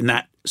feminist in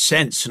that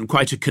sense, and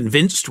quite a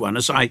convinced one,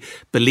 as I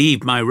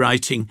believe my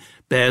writing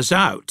bears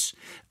out.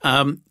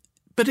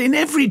 But in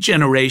every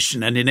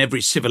generation and in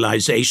every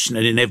civilization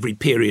and in every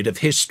period of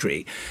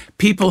history,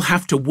 people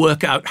have to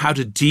work out how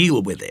to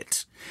deal with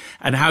it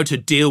and how to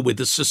deal with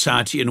the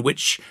society in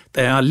which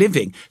they are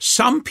living.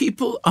 Some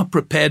people are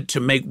prepared to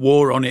make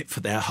war on it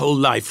for their whole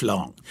life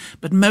long,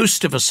 but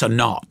most of us are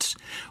not.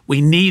 We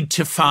need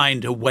to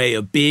find a way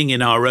of being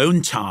in our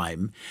own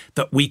time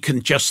that we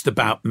can just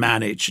about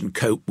manage and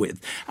cope with.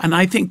 And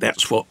I think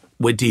that's what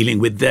we're dealing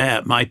with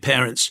there. My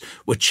parents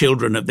were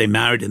children they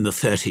married in the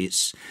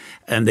 30s,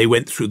 and they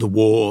went through the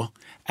war.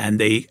 and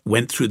they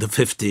went through the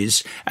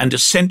 50s. And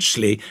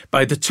essentially,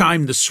 by the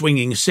time the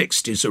swinging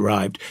 60s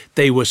arrived,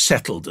 they were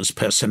settled as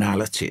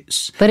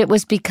personalities. But it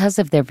was because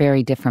of their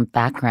very different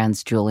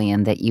backgrounds,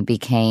 Julian, that you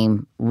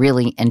became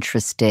really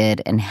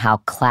interested in how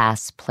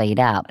class played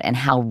out and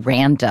how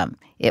random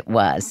it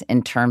was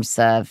in terms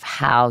of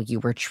how you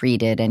were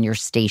treated and your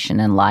station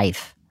in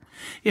life.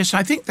 Yes,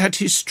 I think that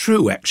is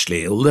true,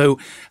 actually, although,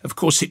 of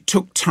course, it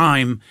took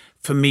time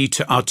for me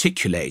to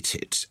articulate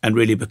it and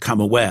really become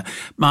aware.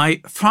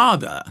 My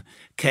father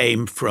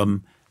came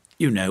from,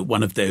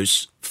 one of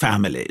those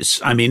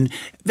families. I mean,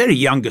 very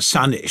younger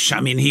son-ish. I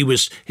mean,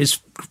 his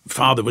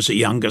father was a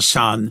younger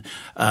son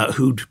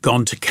who'd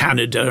gone to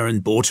Canada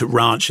and bought a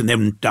ranch and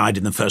then died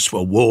in the First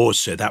World War,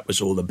 so that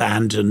was all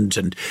abandoned,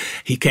 and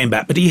he came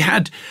back. But he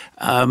had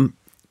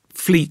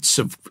fleets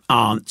of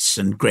aunts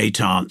and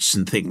great-aunts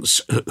and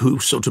things who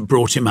sort of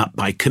brought him up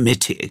by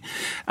committee.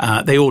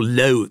 They all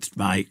loathed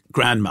my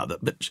grandmother,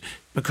 but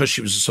because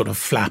she was a sort of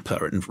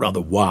flapper and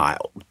rather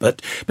wild.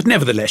 But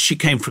nevertheless, she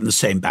came from the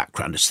same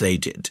background as they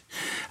did.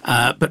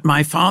 But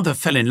my father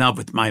fell in love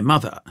with my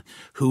mother,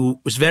 who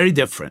was very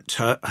different.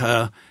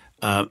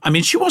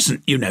 She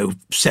wasn't,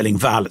 selling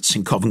violets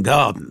in Covent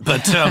Garden,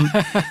 but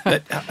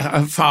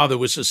her father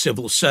was a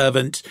civil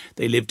servant.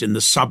 They lived in the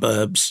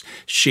suburbs.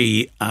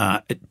 She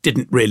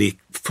didn't really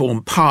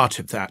form part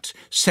of that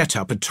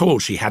setup at all.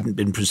 She hadn't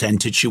been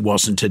presented. She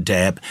wasn't a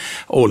Deb,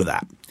 all of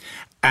that.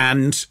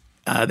 And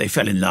they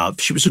fell in love.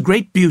 She was a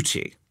great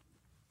beauty.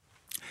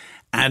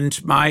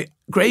 And my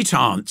great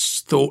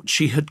aunts thought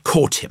she had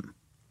caught him.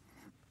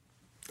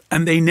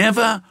 And they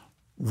never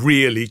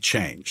really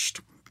changed.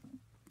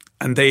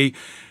 And they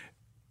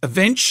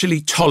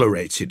eventually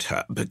tolerated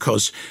her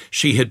because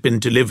she had been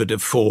delivered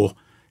of 4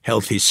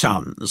 healthy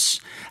sons.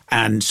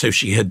 And so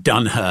she had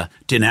done her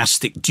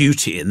dynastic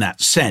duty in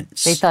that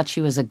sense. They thought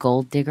she was a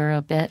gold digger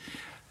a bit?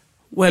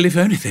 Well, if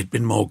only there'd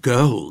been more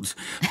gold.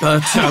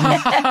 But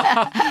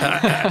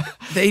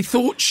they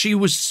thought she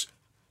was,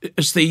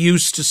 as they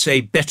used to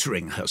say,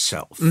 bettering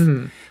herself.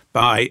 Mm-hmm.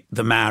 By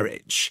the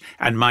marriage.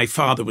 And my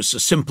father was a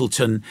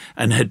simpleton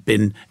and had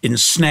been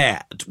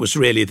ensnared, was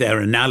really their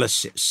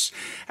analysis.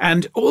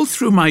 And all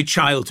through my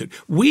childhood,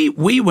 we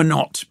were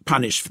not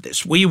punished for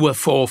this. We were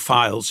 4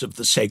 files of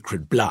the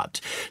sacred blood.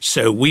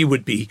 So we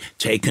would be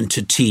taken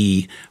to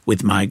tea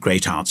with my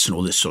great aunts and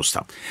all this sort of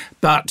stuff.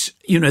 But,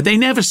 they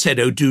never said,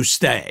 oh, do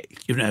stay,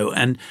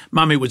 and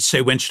Mummy would say,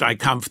 when should I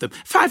come for them?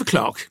 5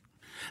 o'clock.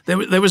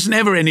 There was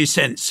never any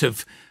sense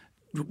of,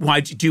 why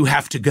do you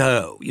have to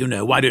go?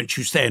 Why don't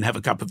you stay and have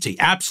a cup of tea?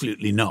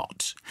 Absolutely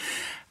not.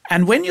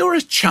 And when you're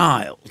a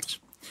child,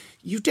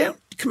 you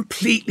don't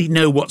completely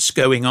know what's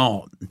going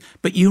on,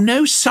 but you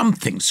know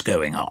something's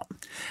going on.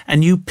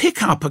 And you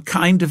pick up a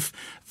kind of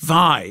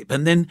vibe.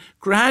 And then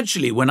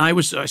gradually, when I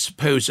was, I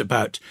suppose,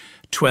 about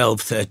 12,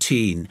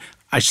 13,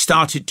 I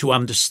started to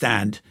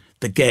understand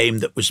the game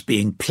that was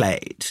being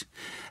played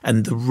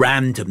and the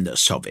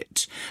randomness of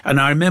it. And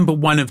I remember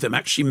one of them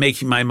actually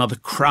making my mother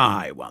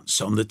cry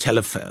once on the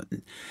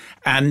telephone.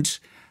 And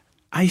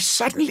I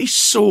suddenly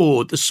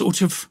saw the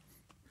sort of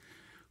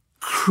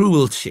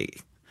cruelty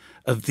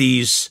of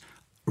these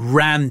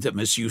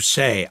random, as you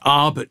say,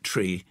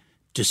 arbitrary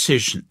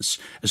decisions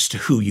as to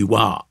who you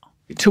are.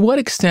 To what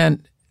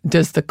extent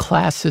does the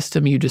class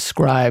system you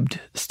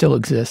described still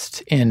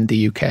exist in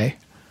the UK?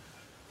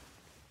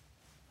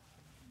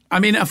 I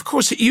mean, of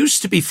course, it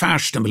used to be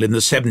fashionable in the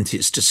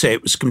 70s to say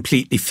it was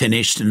completely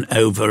finished and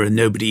over and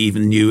nobody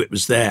even knew it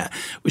was there,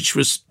 which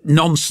was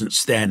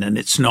nonsense then and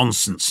it's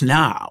nonsense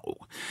now.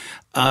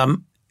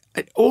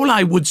 All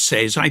I would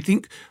say is I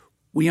think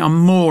we are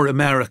more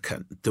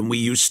American than we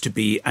used to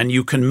be, and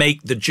you can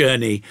make the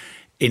journey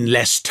in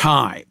less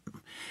time.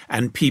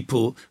 And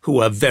people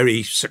who are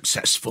very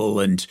successful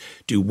and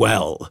do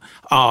well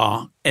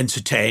are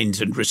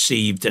entertained and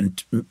received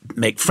and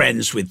make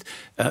friends with,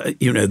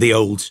 the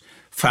old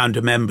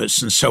founder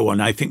members and so on,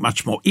 I think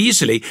much more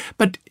easily.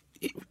 But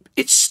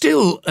it's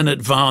still an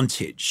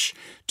advantage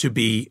to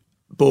be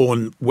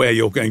born where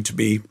you're going to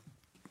be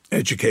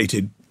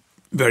educated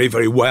very,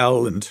 very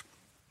well, and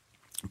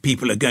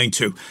people are going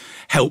to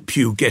help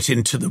you get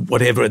into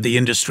whatever the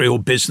industry or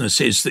business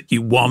is that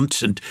you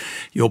want, and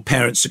your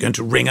parents are going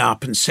to ring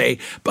up and say,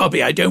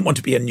 Bobby, I don't want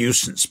to be a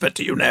nuisance, but,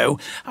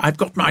 I've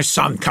got my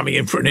son coming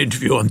in for an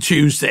interview on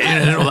Tuesday.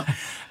 And all that.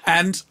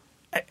 And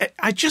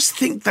I just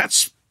think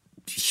that's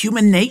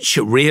human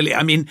nature, really.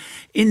 I mean,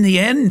 in the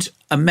end,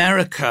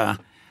 America,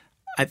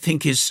 I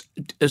think, is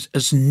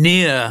as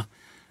near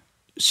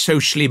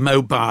socially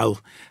mobile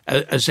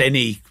as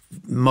any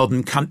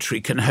modern country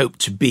can hope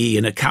to be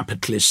in a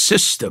capitalist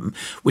system,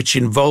 which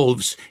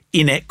involves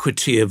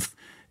inequity of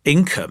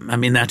income. I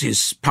mean, that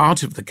is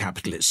part of the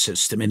capitalist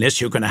system,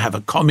 unless you're going to have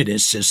a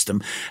communist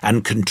system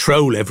and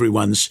control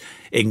everyone's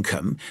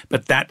income.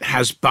 But that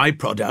has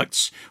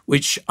byproducts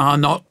which are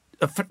not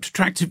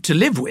attractive to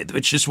live with,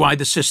 which is why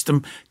the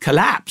system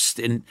collapsed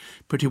in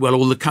pretty well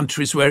all the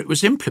countries where it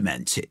was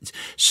implemented.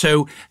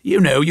 So,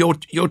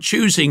 you're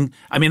choosing.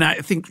 I mean, I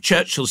think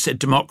Churchill said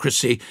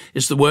democracy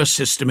is the worst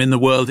system in the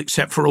world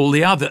except for all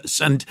the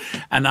others. And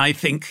I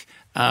think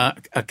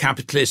a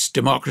capitalist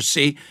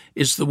democracy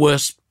is the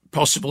worst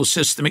possible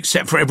system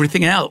except for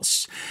everything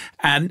else.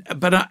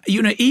 But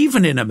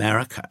even in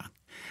America,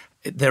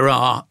 there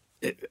are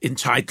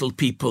entitled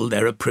people,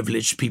 there are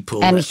privileged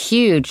people. And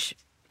huge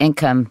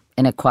income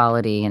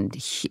inequality and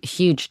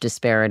huge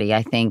disparity,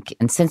 I think.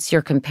 And since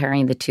you're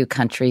comparing the two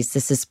countries,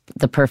 this is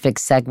the perfect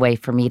segue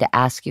for me to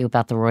ask you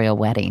about the royal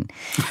wedding.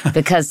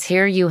 Because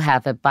here you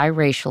have a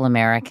biracial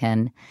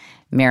American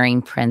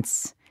marrying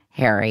Prince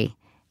Harry.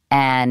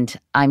 And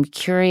I'm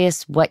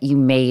curious what you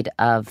made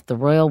of the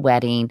royal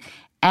wedding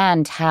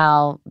and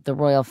how the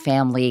royal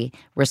family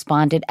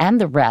responded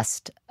and the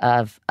rest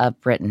of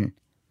Britain.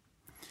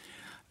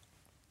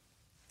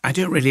 I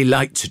don't really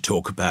like to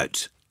talk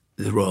about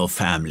the royal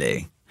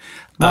family.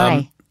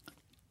 Why?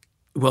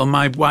 Well,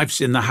 my wife's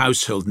in the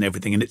household and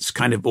everything, and it's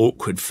kind of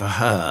awkward for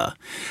her.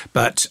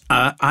 But,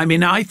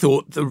 I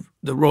thought the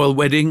royal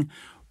wedding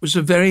was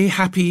a very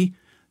happy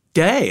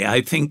day.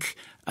 I think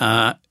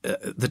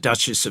the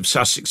Duchess of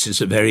Sussex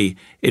is a very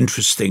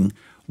interesting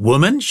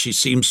woman. She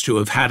seems to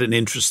have had an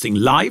interesting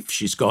life.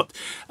 She's got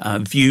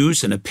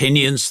views and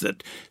opinions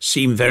that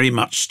seem very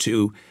much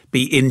to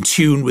be in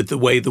tune with the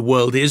way the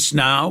world is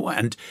now,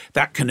 and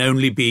that can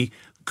only be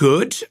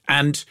good.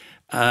 And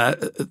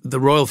the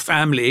royal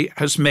family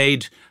has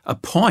made a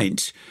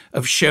point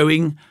of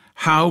showing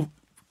how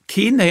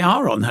keen they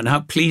are on her and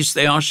how pleased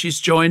they are she's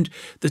joined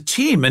the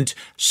team. And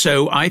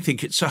so I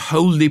think it's a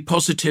wholly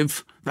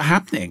positive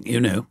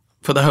happening,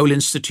 for the whole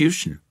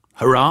institution.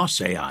 Hurrah,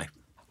 say I.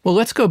 Well,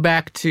 let's go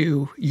back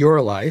to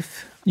your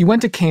life. You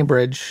went to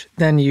Cambridge,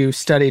 then you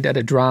studied at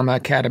a drama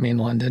academy in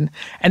London,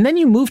 and then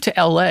you moved to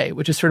LA,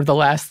 which is sort of the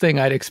last thing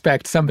I'd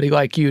expect somebody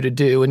like you to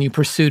do, and you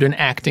pursued an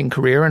acting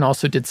career and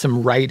also did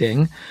some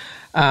writing.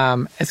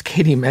 As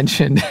Katie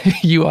mentioned,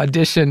 you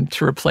auditioned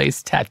to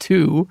replace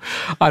Tattoo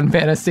on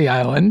Fantasy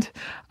Island.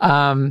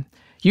 You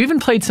even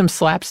played some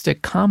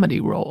slapstick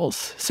comedy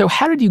roles. So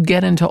how did you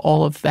get into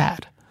all of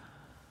that?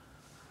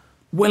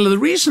 Well, the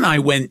reason I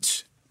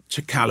went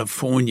to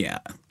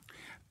California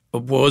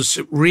was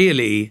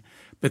really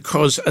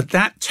because at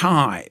that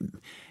time,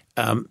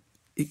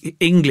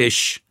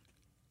 English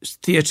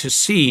theatre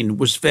scene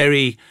was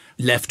very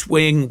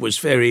left-wing, was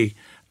very...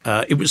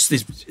 it was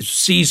this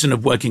season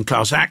of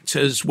working-class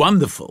actors,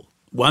 wonderful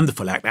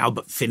act.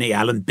 Albert Finney,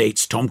 Alan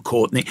Bates, Tom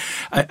Courtenay,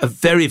 a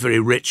very,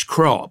 very rich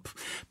crop.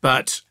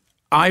 But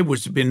I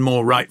would have been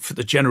more right for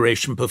the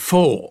generation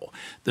before,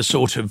 the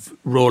sort of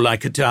Roar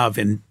Like a Dove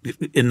in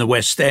the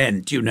West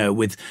End,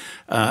 with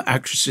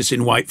actresses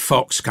in white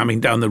fox coming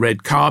down the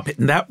red carpet.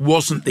 And that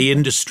wasn't the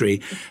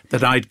industry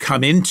that I'd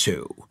come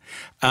into.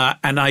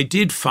 And I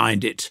did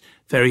find it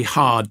very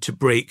hard to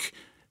break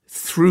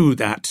through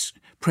that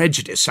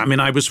prejudice. I mean,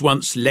 I was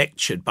once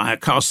lectured by a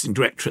casting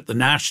director at the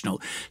National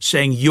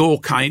saying,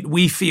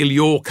 we feel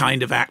your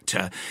kind of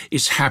actor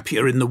is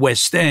happier in the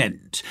West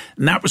End.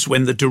 And that was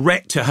when the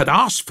director had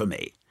asked for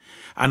me.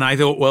 And I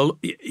thought, well,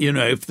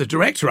 if the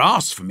director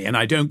asks for me and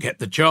I don't get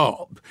the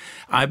job,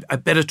 I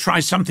better try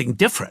something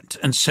different.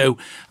 And so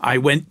I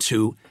went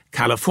to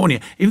California.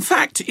 In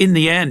fact, in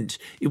the end,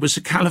 it was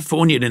a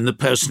Californian in the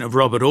person of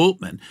Robert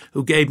Altman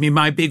who gave me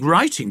my big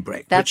writing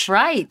break. That's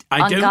right.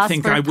 I don't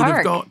think I would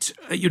have got.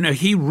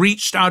 He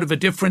reached out of a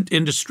different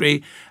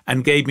industry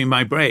and gave me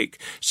my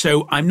break.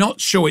 So I'm not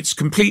sure it's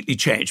completely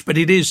changed, but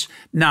it is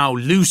now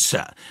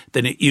looser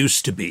than it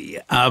used to be.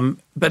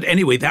 But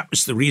anyway, that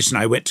was the reason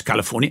I went to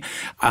California,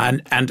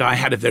 and I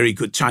had a very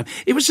good time.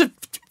 It was a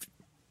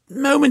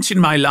moment in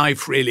my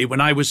life, really, when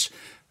I was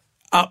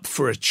up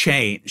for a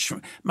change.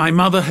 My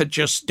mother had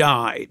just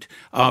died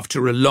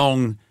after a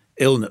long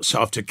illness,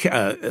 after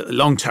a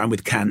long time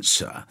with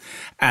cancer.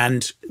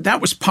 And that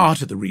was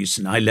part of the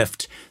reason I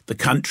left the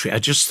country. I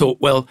just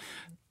thought, well,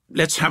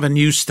 let's have a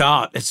new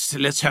start.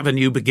 Let's have a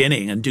new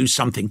beginning and do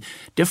something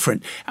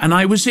different. And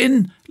I was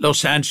in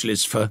Los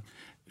Angeles for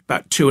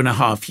about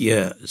 2.5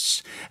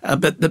 years.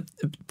 But the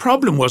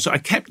problem was I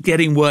kept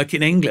getting work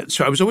in England.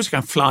 So I was always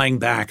kind of flying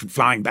back and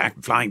flying back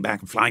and flying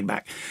back and flying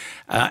back.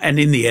 And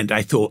in the end,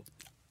 I thought,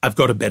 I've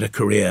got a better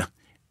career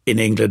in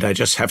England. I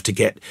just have to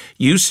get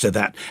used to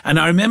that. And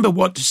I remember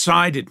what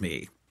decided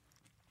me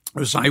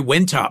was I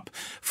went up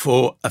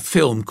for a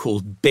film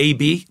called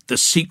Baby, The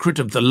Secret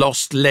of the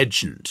Lost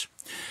Legend.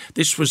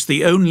 This was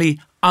the only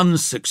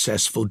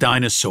unsuccessful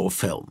dinosaur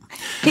film.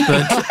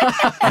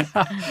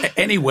 But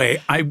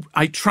anyway,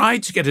 I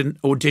tried to get an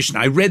audition.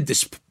 I read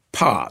this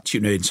part,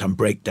 in some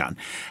breakdown,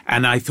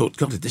 and I thought,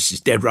 God, this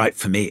is dead right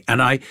for me.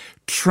 And I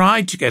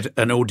tried to get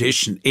an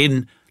audition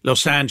in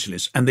Los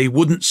Angeles, and they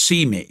wouldn't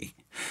see me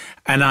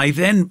And I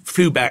then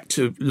flew back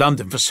to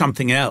London for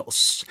something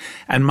else.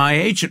 And my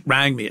agent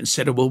rang me and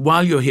said, well,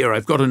 while you're here,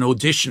 I've got an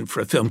audition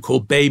for a film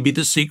called Baby,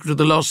 The Secret of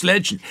the Lost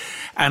Legend.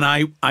 And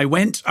I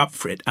went up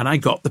for it and I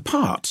got the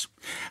part.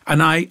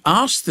 And I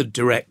asked the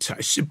director,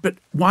 I said, but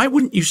why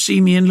wouldn't you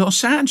see me in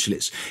Los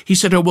Angeles? He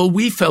said, oh, well,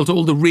 we felt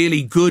all the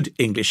really good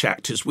English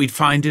actors we'd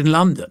find in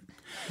London.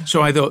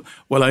 So I thought,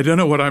 well, I don't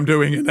know what I'm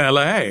doing in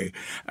L.A.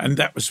 And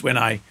that was when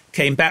I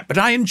came back. But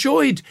I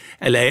enjoyed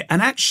L.A.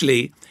 And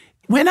actually,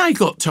 when I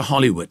got to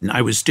Hollywood and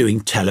I was doing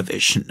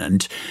television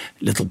and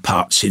little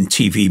parts in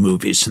TV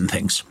movies and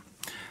things,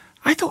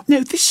 I thought,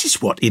 no, this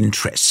is what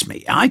interests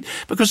me.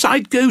 Because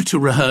I'd go to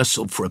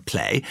rehearsal for a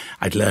play,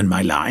 I'd learn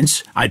my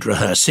lines, I'd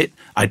rehearse it,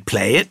 I'd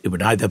play it, it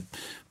would either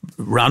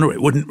run or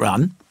it wouldn't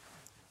run,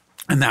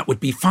 and that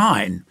would be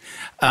fine.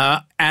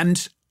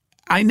 And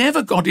I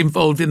never got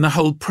involved in the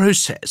whole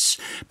process.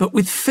 But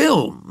with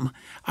film,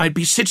 I'd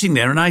be sitting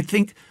there and I'd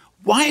think,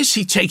 why is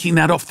he taking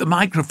that off the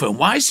microphone?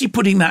 Why is he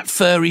putting that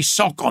furry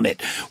sock on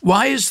it?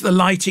 Why is the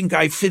lighting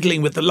guy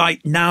fiddling with the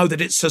light now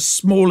that it's a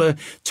smaller,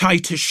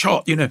 tighter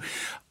shot,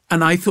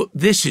 And I thought,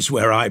 this is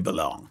where I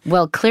belong.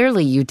 Well,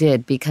 clearly you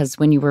did, because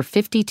when you were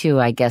 52,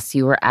 I guess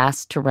you were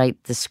asked to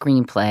write the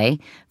screenplay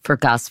for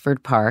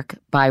Gosford Park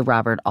by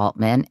Robert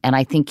Altman. And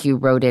I think you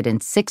wrote it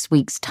in 6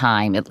 weeks'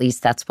 time. At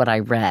least that's what I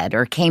read,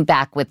 or came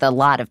back with a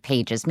lot of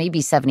pages,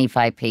 maybe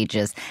 75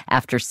 pages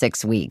after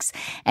 6 weeks.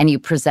 And you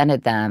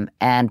presented them.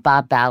 And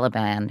Bob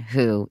Balaban,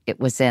 who it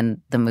was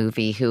in the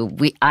movie,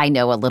 I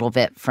know a little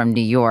bit from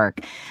New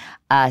York,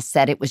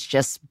 said it was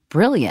just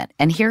brilliant.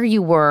 And here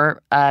you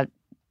were,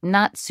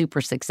 not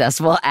super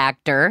successful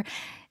actor,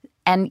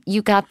 and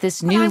you got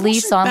this new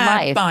lease on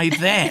life. By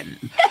then,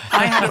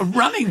 I had a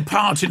running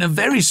part in a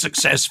very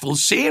successful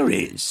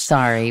series.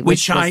 Sorry,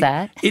 which was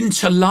that?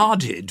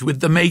 Interlarded with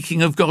the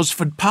making of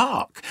Gosford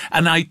Park,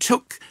 and I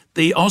took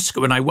the Oscar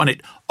when I won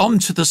it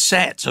onto the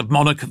set of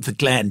Monarch of the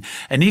Glen.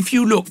 And if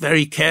you look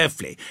very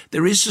carefully,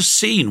 there is a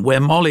scene where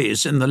Molly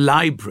is in the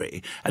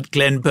library at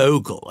Glen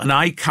Bogle, and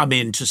I come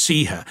in to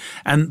see her,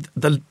 and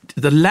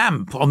the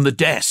lamp on the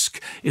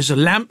desk is a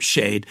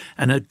lampshade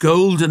and a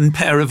golden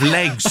pair of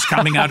legs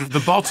coming out of the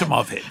bottom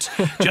of it,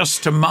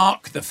 just to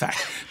mark the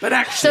fact. But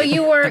actually,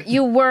 so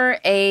you were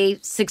a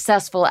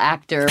successful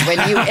actor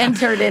when you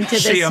entered into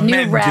this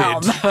new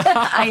realm.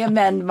 I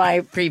amend my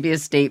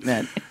previous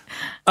statement.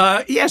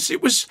 Yes,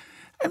 it was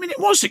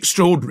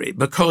extraordinary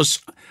because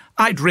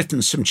I'd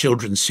written some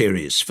children's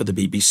series for the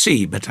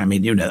BBC, but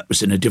that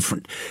was in a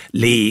different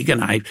league,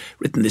 and I'd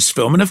written this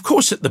film. And of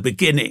course, at the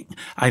beginning,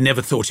 I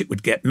never thought it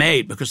would get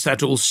made because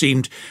that all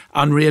seemed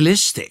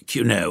unrealistic,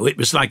 It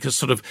was like a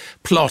sort of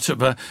plot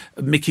of a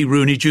Mickey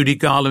Rooney, Judy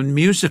Garland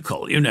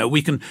musical,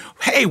 We can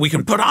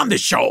put on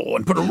this show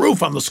and put a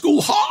roof on the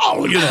school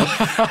hall,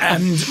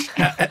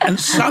 and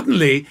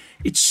suddenly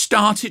it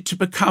started to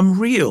become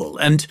real.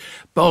 And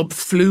Bob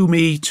flew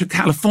me to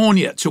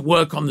California to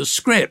work on the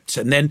script.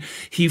 And then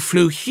he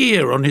flew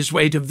here on his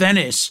way to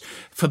Venice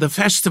for the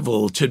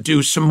festival to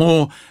do some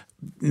more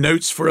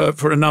notes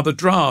for another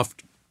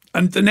draft.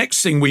 And the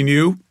next thing we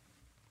knew,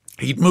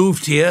 he'd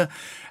moved here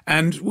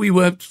and we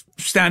were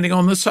standing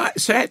on the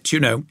set,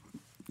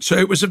 So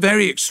it was a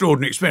very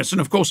extraordinary experience. And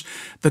of course,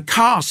 the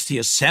cast he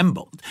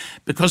assembled,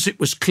 because it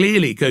was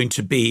clearly going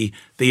to be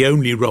the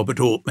only Robert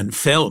Altman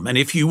film. And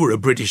if you were a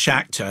British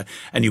actor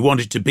and you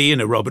wanted to be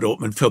in a Robert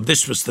Altman film,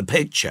 this was the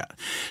picture.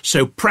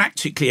 So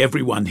practically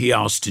everyone he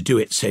asked to do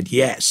it said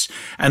yes.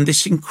 And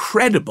this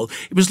incredible,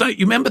 it was like,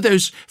 you remember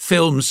those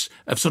films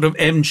of sort of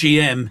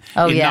MGM in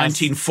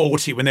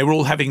 1940 when they were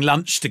all having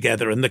lunch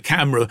together and the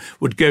camera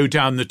would go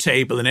down the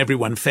table and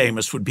everyone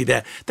famous would be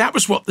there. That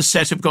was what the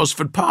set of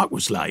Gosford Park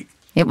was like.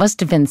 It must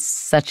have been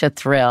such a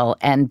thrill.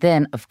 And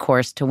then, of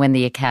course, to win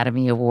the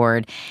Academy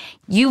Award.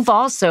 You've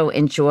also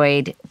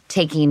enjoyed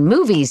taking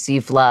movies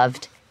you've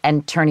loved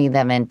and turning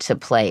them into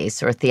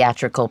plays or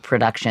theatrical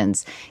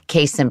productions.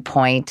 Case in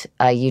point,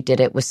 you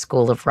did it with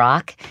School of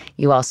Rock.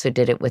 You also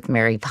did it with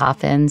Mary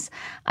Poppins.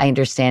 I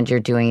understand you're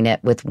doing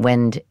it with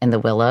Wind in the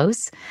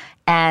Willows.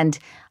 And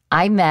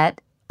I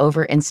met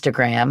over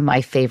Instagram,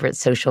 my favorite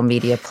social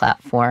media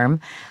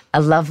platform, a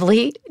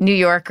lovely New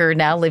Yorker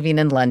now living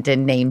in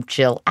London named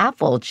Jill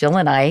Apple. Jill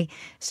and I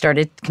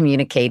started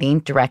communicating,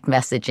 direct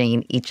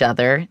messaging each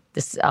other.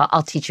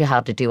 I'll teach you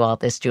how to do all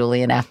this,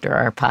 Julian, after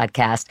our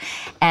podcast.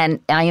 And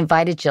I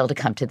invited Jill to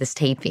come to this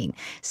taping.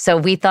 So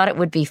we thought it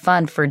would be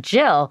fun for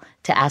Jill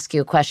to ask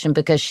you a question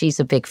because she's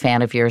a big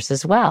fan of yours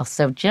as well.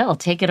 So Jill,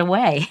 take it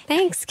away.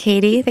 Thanks,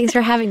 Katie. Thanks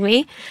for having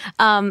me.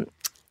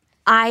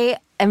 I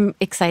am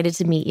excited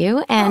to meet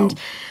you, and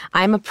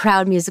I'm a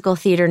proud musical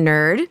theater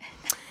nerd.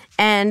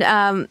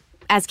 And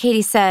as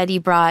Katie said, you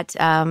brought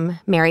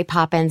Mary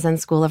Poppins and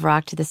School of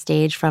Rock to the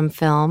stage from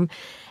film.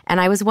 And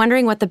I was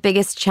wondering what the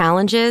biggest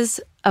challenge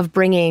is of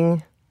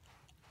bringing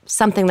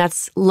something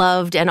that's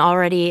loved and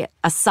already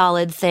a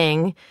solid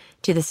thing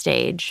to the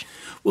stage.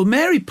 Well,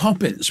 Mary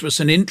Poppins was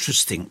an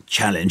interesting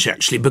challenge,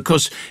 actually,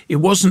 because it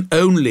wasn't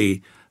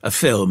only a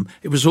film.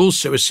 It was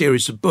also a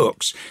series of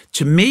books.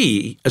 To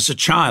me, as a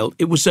child,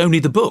 it was only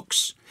the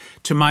books.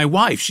 To my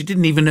wife, she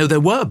didn't even know there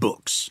were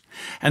books.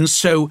 And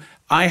so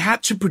I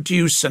had to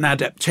produce an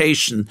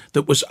adaptation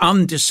that was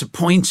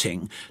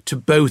undisappointing to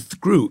both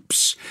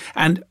groups.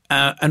 And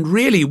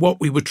really what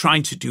we were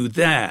trying to do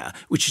there,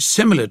 which is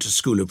similar to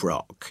School of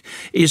Rock,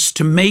 is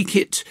to make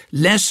it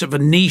less of a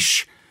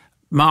niche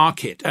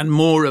market and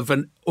more of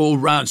an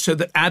all-round, so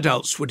that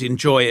adults would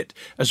enjoy it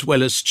as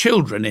well as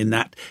children in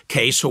that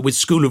case, or with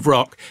School of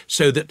Rock,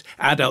 so that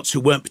adults who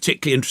weren't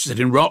particularly interested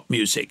in rock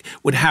music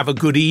would have a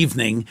good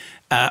evening,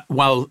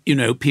 while,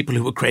 people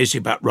who were crazy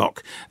about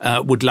rock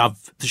would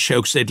love the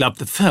show because they'd love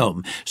the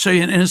film. So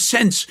in a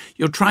sense,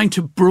 you're trying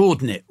to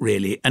broaden it,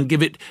 really, and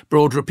give it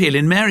broader appeal.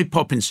 In Mary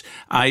Poppins,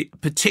 I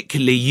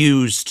particularly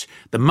used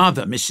the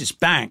mother, Mrs.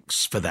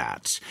 Banks, for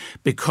that,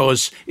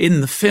 because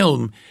in the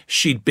film,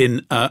 she'd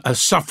been a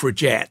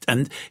suffragette,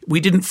 and we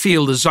didn't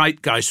feel the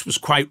zeitgeist was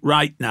quite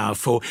right now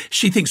for,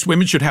 she thinks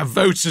women should have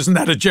votes, isn't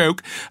that a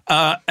joke?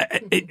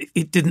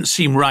 It didn't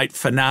seem right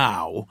for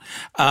now.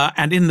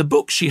 And in the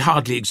book, she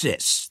hardly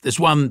exists. There's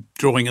one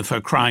drawing of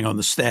her crying on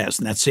the stairs,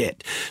 and that's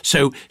it.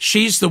 So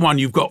she's the one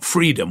you've got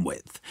freedom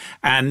with.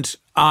 And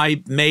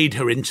I made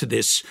her into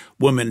this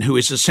woman who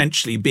is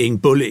essentially being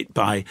bullied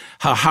by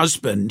her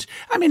husband.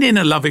 I mean, in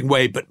a loving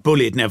way, but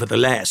bullied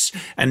nevertheless.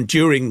 And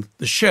during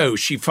the show,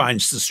 she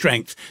finds the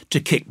strength to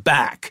kick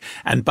back.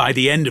 And by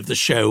the end of the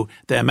show,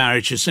 their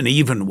marriage is an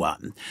even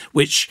one,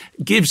 which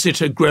gives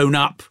it a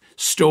grown-up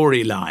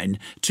storyline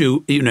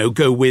to,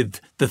 go with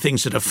the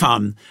things that are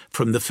fun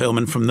from the film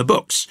and from the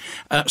books.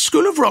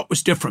 School of Rock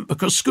was different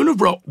because School of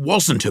Rock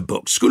wasn't a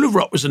book. School of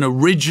Rock was an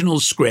original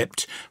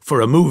script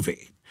for a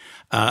movie.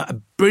 A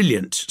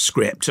brilliant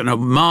script and a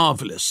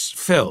marvellous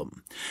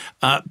film.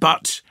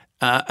 But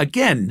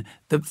again,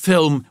 the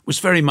film was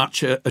very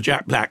much a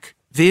Jack Black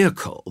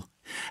vehicle.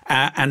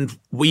 And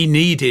we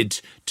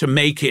needed to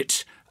make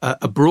it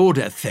a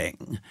broader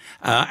thing.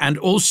 And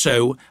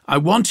also, I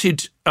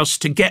wanted us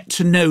to get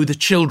to know the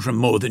children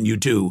more than you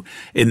do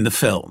in the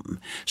film,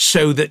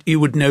 so that you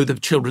would know the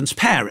children's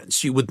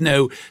parents. You would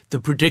know the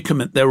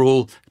predicament they're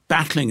all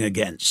battling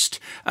against,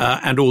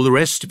 and all the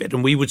rest of it.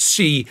 And we would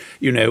see,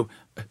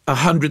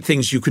 100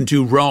 things you can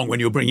do wrong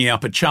when you're bringing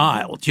up a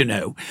child,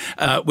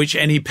 which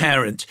any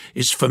parent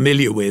is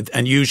familiar with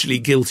and usually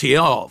guilty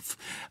of.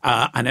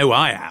 I know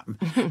I am.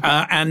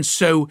 And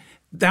so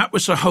that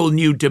was a whole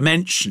new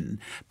dimension.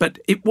 But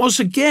it was,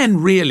 again,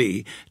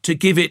 really to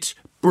give it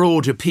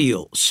broad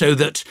appeal so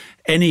that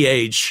any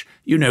age,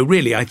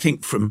 really, I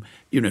think from,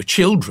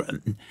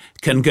 children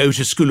can go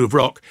to School of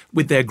Rock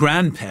with their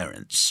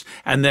grandparents.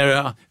 And there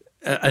are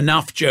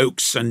enough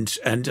jokes and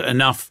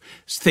enough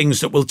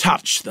things that will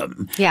touch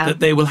them that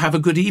they will have a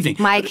good evening.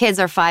 My kids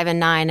are 5 and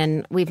 9,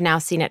 and we've now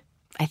seen it,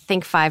 I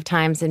think, 5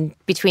 times in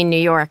between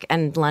New York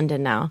and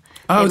London now.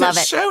 Oh,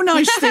 that's so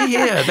nice to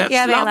hear. That's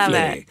yeah, they lovely.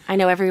 Love it. I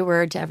know every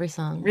word to every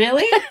song.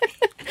 Really?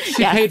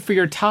 She paid for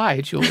your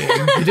tie, Julian.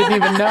 You didn't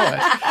even know it.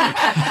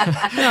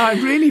 No,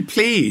 I'm really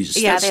pleased.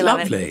 Yeah, that's they love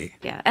lovely. It.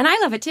 Yeah, and I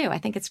love it too. I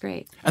think it's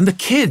great. And the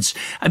kids,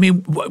 I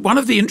mean, one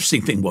of the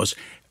interesting things was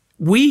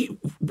we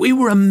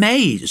were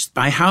amazed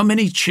by how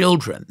many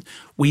children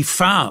we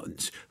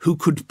found who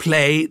could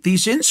play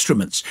these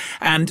instruments.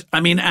 And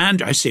I mean,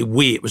 and I say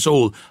we, it was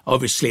all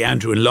obviously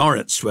Andrew and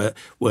Lawrence were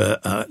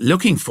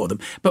looking for them.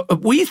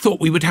 But we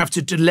thought we would have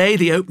to delay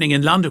the opening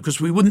in London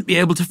because we wouldn't be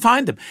able to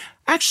find them.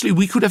 Actually,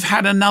 we could have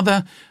had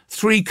another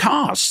 3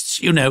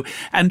 casts,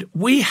 and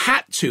we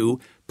had to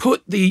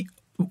put the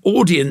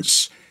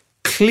audience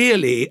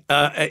clearly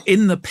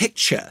in the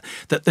picture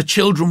that the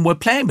children were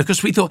playing,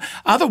 because we thought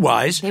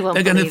otherwise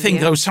they're going to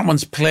think,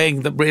 someone's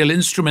playing the real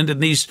instrument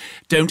and these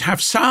don't have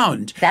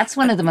sound. That's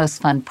one of the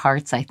most fun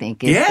parts, I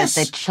think, is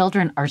that the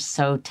children are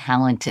so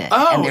talented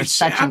and they're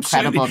such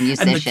incredible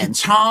musicians. And the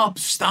guitar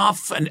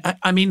stuff, and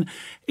I mean,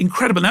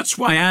 incredible. That's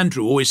why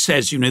Andrew always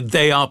says,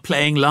 they are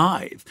playing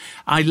live.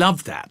 I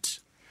love that.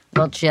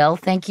 Well, Jill,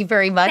 thank you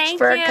very much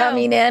for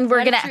coming in.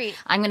 I'm gonna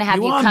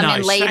have you come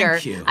in later.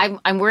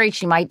 I'm worried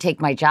she might take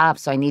my job,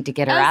 so I need to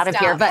get her out of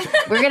here. But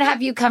we're gonna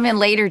have you come in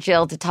later,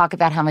 Jill, to talk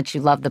about how much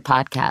you love the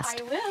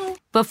podcast. I will.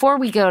 Before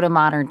we go to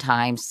modern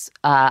times,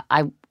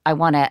 I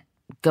want to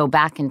go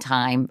back in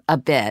time a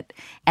bit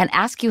and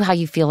ask you how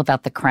you feel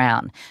about The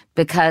Crown,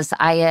 because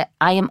I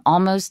am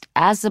almost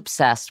as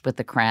obsessed with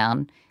The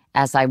Crown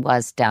as I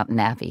was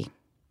Downton Abbey.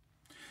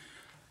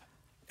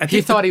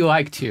 He thought he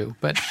liked you,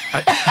 but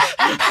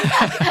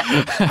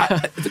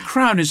The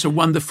Crown is a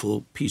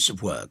wonderful piece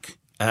of work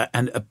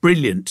and a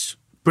brilliant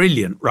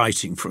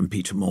writing from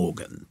Peter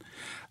Morgan.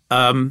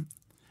 No,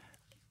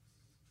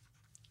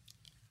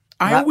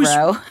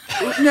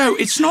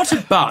 it's not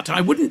a but. I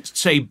wouldn't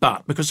say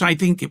but, because I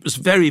think it was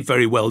very,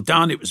 very well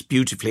done. It was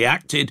beautifully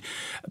acted,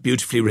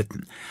 beautifully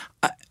written.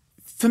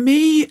 For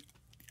me,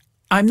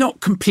 I'm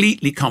not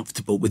completely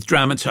comfortable with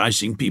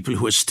dramatizing people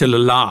who are still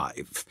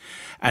alive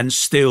and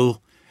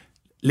still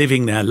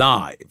living their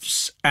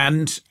lives,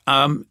 and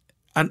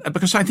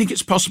because I think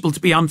it's possible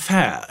to be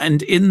unfair.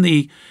 And in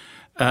the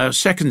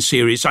second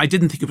series, I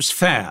didn't think it was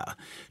fair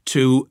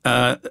to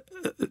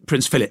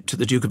Prince Philip, to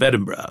the Duke of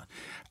Edinburgh,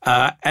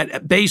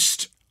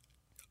 based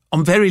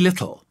on very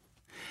little.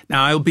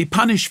 Now, I'll be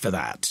punished for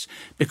that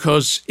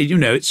because,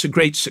 it's a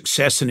great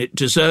success and it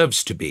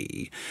deserves to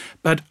be.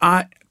 But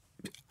I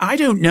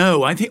don't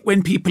know. I think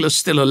when people are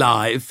still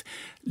alive,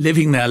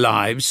 living their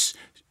lives,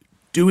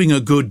 doing a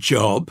good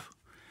job,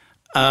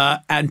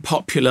 and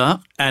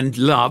popular and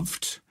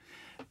loved,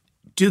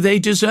 do they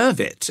deserve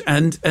it?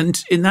 And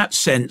in that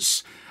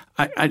sense,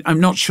 I'm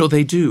not sure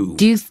they do.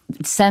 Do you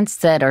sense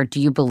that, or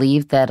do you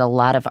believe that a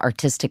lot of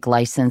artistic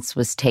license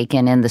was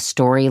taken in the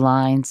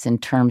storylines in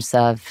terms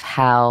of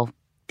how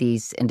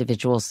these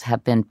individuals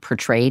have been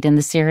portrayed in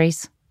the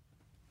series?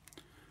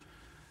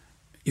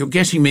 You're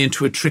getting me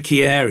into a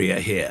tricky area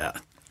here.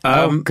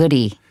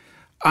 Goody.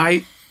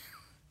 I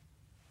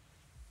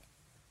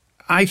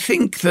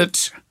think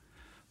that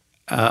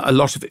a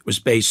lot of it was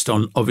based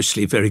on,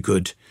 obviously, very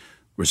good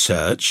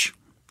research,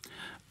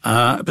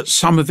 but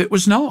some of it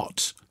was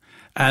not.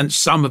 And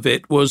some of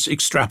it was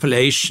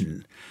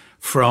extrapolation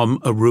from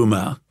a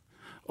rumour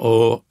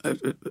or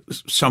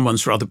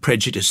someone's rather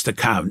prejudiced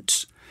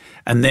account.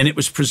 And then it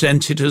was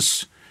presented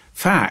as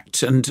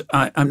fact. And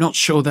I'm not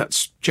sure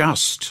that's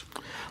just.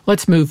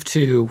 Let's move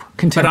to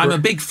contemporary. But I'm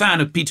a big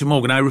fan of Peter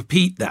Morgan. I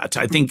repeat that.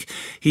 I think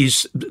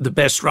he's the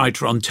best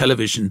writer on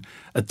television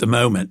at the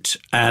moment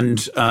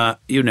and,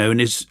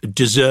 and is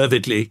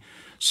deservedly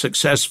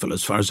successful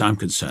as far as I'm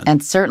concerned.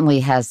 And certainly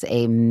has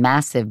a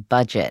massive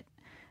budget.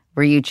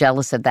 Were you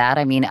jealous of that?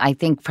 I mean, I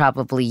think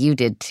probably you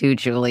did too,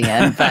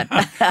 Julian, but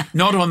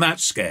not on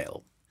that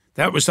scale.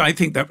 I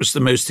think that was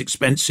the most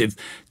expensive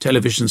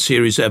television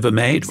series ever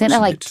made. Isn't it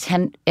like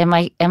 10? Am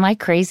I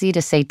crazy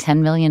to say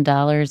 $10 million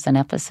an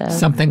episode?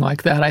 Something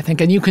like that, I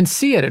think. And you can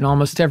see it in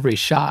almost every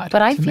shot.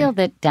 But I feel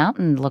that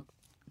Downton looked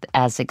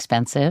as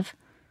expensive.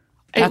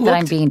 Not that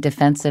I'm being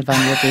defensive on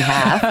your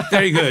behalf.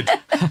 Very good.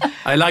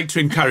 I like to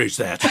encourage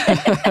that.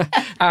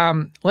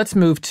 Let's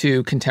move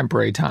to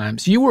contemporary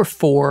times. You were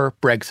for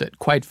Brexit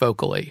quite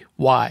vocally.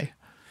 Why?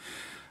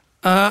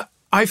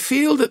 I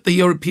feel that the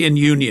European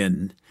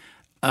Union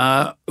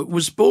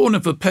was born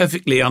of a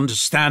perfectly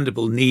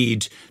understandable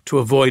need to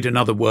avoid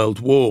another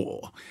world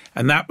war.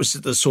 And that was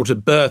the sort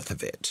of birth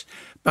of it.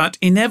 But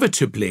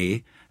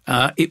inevitably,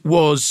 it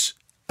was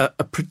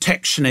a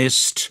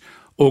protectionist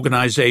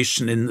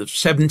organisation in the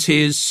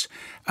 70s,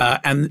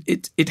 and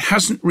it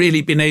hasn't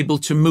really been able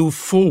to move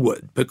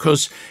forward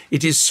because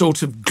it is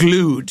sort of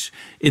glued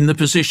in the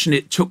position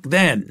it took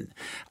then.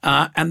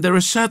 And there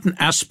are certain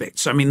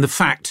aspects. I mean, the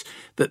fact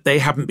that they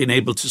haven't been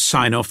able to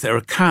sign off their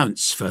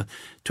accounts for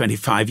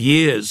 25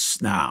 years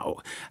now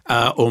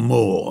or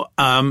more.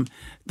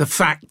 The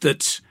fact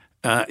that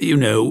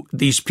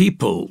these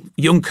people,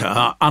 Juncker,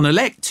 are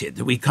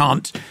unelected. We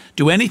can't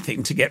do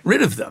anything to get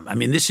rid of them. I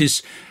mean, this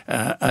is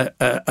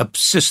a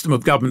system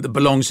of government that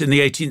belongs in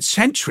the 18th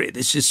century.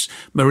 This is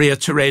Maria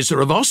Theresa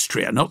of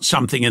Austria, not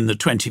something in the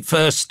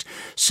 21st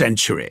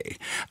century.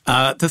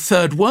 The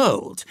Third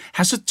World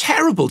has a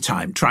terrible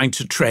time trying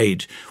to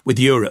trade with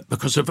Europe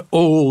because of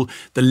all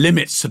the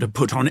limits that are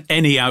put on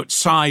any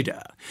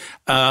outsider.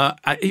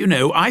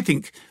 I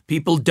think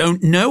people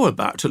don't know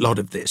about a lot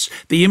of this.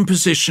 The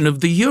imposition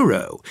of the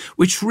euro,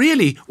 which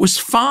really was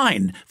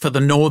fine for the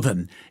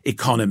northern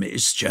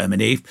economies,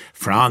 Germany,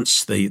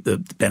 France, the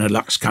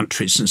Benelux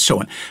countries and so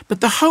on.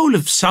 But the whole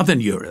of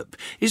southern Europe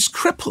is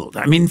crippled.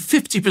 I mean,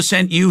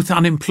 50% youth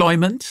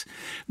unemployment,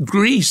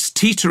 Greece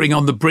teetering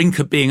on the brink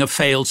of being a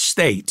failed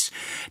state.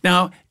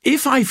 Now,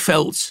 if I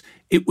felt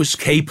it was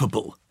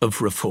capable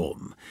of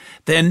reform,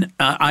 then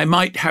I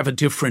might have a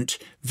different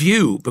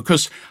view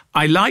because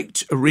I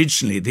liked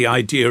originally the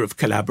idea of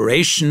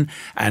collaboration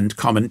and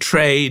common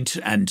trade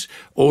and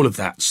all of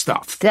that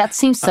stuff. That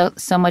seems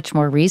so much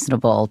more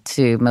reasonable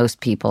to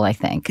most people, I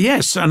think.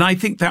 Yes, and I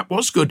think that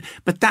was good.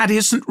 But that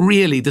isn't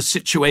really the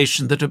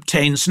situation that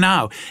obtains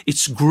now.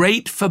 It's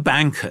great for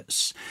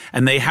bankers,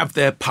 and they have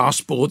their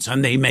passports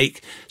and they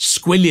make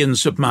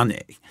squillions of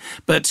money.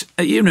 But,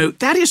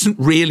 that isn't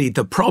really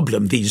the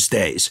problem these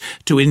days,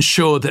 to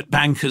ensure that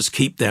bankers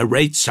keep their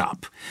rates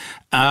up.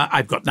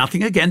 I've got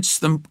nothing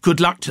against them.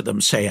 Good luck to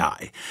them, say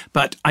I.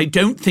 But I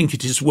don't think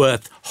it is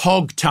worth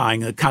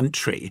hog-tying a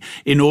country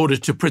in order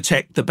to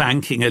protect the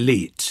banking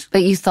elite.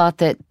 But you thought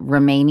that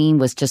remaining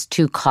was just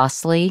too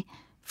costly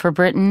for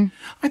Britain?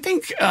 I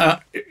think,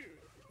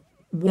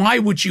 why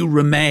would you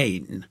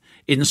remain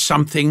in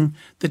something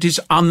that is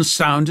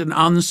unsound and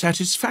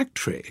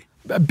unsatisfactory?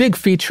 A big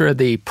feature of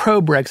the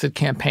pro-Brexit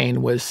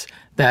campaign was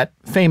that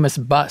famous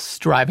bus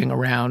driving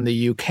around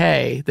the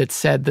UK that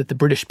said that the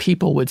British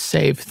people would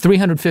save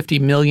 £350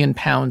 million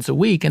a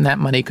week and that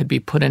money could be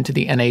put into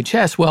the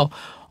NHS. Well,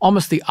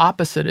 almost the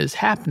opposite is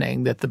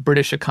happening, that the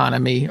British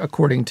economy,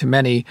 according to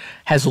many,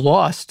 has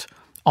lost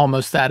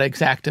almost that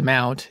exact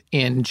amount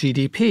in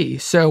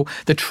GDP. So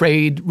the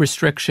trade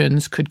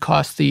restrictions could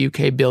cost the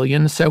UK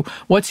billions. So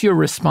what's your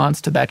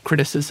response to that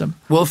criticism?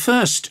 Well,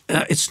 first,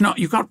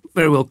 you can't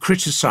very well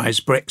criticize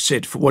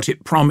Brexit for what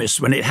it promised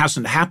when it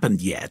hasn't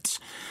happened yet.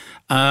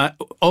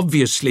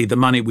 Obviously, the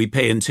money we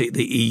pay into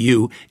the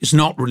EU is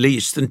not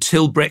released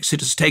until Brexit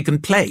has taken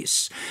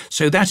place.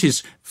 So that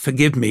is,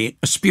 forgive me,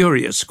 a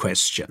spurious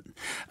question.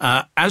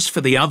 As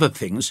for the other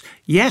things,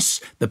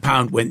 yes, the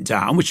pound went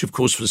down, which of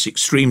course was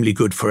extremely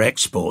good for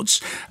exports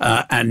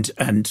and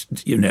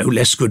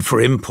less good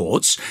for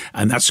imports,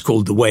 and that's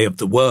called the way of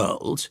the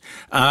world.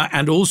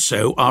 And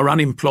also, our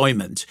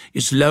unemployment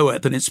is lower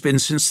than it's been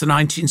since the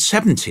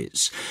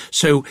 1970s.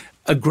 So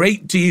a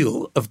great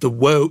deal of the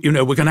woe,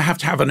 we're going to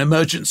have an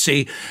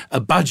emergency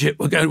budget.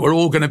 We're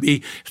all going to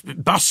be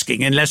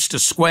busking in Leicester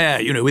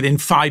Square, within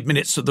 5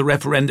 minutes of the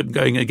referendum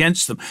going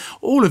against them.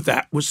 All of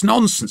that was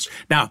nonsense.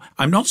 Now,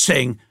 I'm not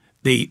saying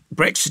the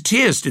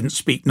Brexiteers didn't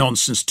speak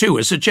nonsense too.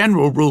 As a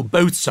general rule,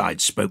 both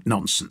sides spoke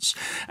nonsense.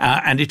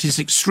 And it is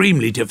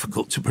extremely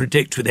difficult to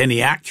predict with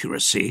any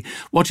accuracy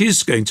what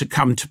is going to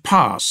come to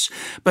pass.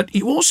 But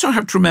you also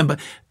have to remember,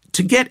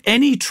 to get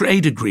any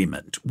trade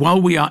agreement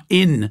while we are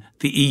in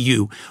the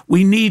EU,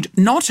 we need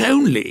not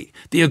only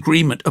the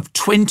agreement of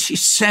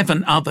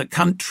 27 other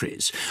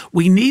countries,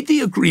 we need the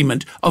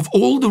agreement of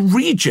all the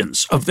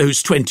regions of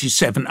those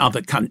 27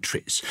 other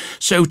countries.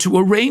 So to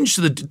arrange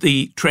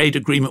the trade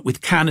agreement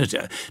with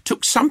Canada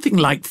took something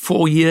like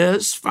 4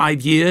 years,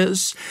 5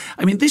 years.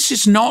 I mean, this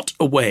is not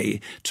a way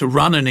to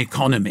run an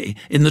economy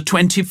in the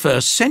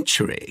 21st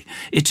century.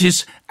 It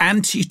is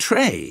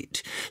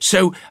anti-trade.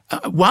 So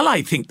while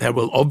I think there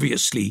will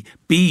obviously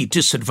be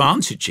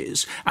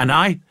disadvantages, and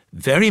I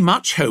very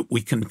much hope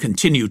we can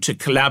continue to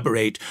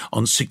collaborate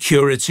on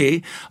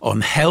security,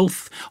 on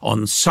health,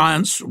 on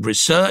science,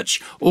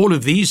 research, all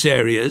of these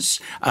areas,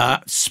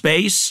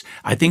 space.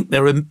 I think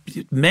there are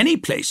many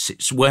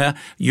places where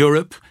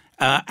Europe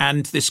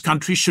and this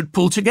country should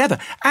pull together,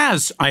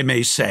 as I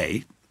may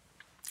say,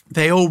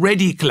 they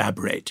already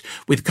collaborate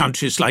with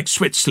countries like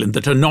Switzerland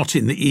that are not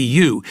in the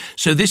EU.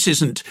 So this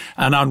isn't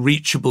an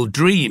unreachable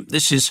dream.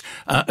 This is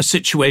a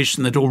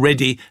situation that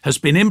already has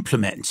been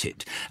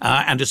implemented.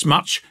 And as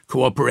much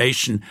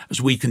cooperation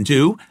as we can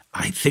do,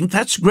 I think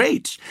that's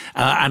great.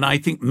 And I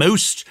think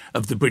most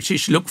of the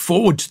British look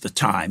forward to the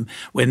time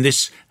when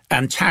this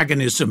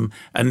antagonism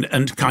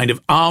and kind of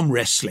arm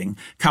wrestling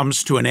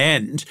comes to an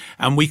end,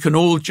 and we can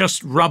all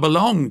just rub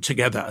along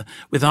together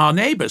with our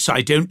neighbours.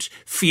 I don't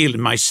feel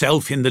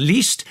myself in the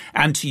least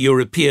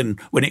anti-European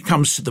when it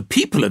comes to the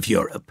people of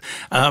Europe.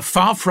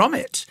 Far from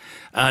it.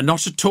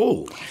 Not at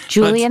all.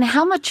 Julian,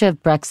 how much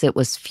of Brexit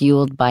was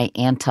fueled by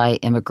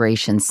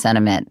anti-immigration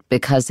sentiment?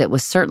 Because it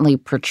was certainly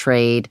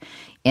portrayed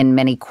in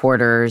many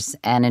quarters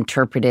and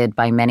interpreted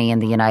by many in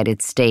the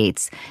United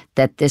States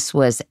that this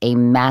was a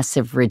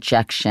massive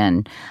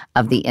rejection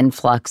of the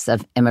influx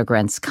of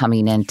immigrants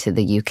coming into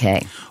the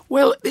UK.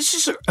 Well, this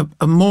is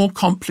a more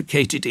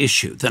complicated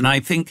issue than I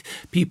think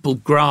people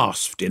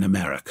grasped in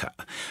America.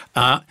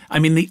 I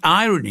mean, the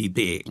irony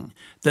being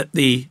that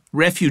the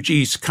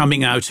refugees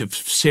coming out of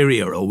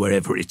Syria or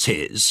wherever it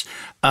is,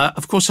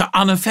 of course, are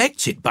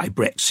unaffected by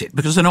Brexit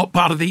because they're not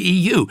part of the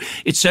EU.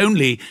 It's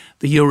only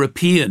the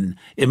European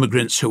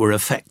immigrants who are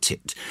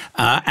affected.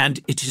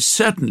 And it is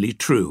certainly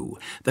true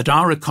that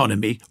our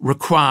economy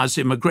requires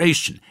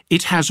immigration.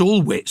 It has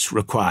always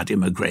required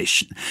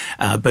immigration,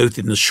 both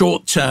in the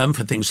short term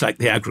for things like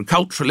the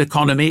agricultural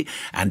economy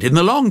and in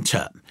the long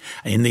term.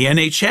 In the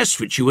NHS,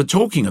 which you were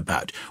talking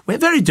about, we're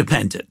very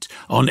dependent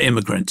on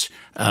immigrant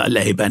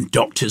labour and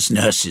doctors,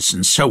 nurses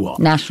and so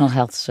on. National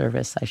Health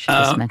Service, I should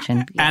just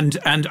mention. And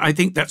I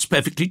think that's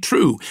perfectly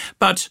true.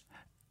 But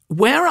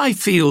where I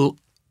feel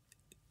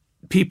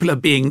people are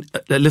being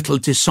a little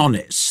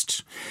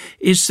dishonest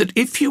is that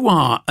if you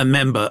are a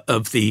member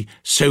of the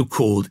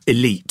so-called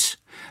elite,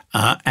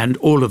 and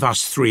all of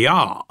us three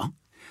are,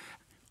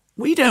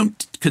 we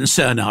don't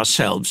concern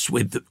ourselves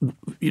with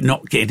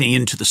not getting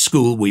into the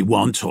school we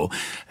want or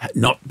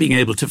not being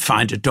able to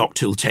find a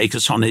doctor who'll take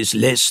us on his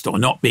list or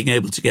not being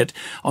able to get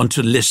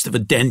onto the list of a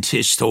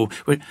dentist.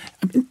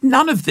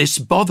 None of this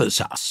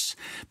bothers us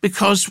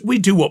because we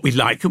do what we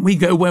like and we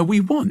go where we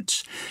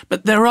want.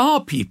 But there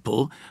are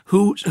people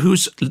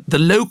whose the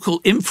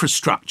local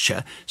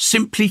infrastructure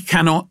simply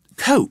cannot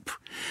cope.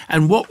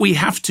 And what we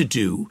have to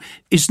do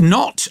is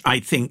not, I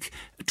think,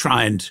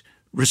 try and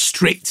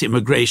restrict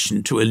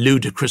immigration to a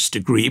ludicrous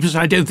degree, because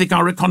I don't think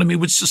our economy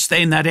would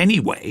sustain that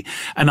anyway.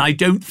 And I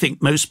don't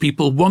think most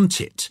people want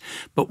it.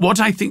 But what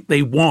I think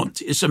they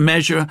want is a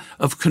measure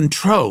of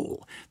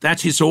control.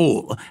 That is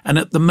all. And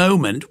at the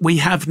moment, we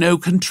have no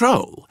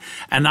control.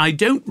 And I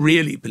don't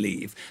really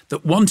believe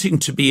that wanting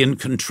to be in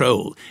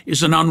control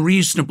is an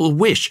unreasonable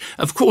wish.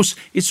 Of course,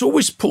 it's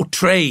always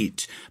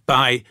portrayed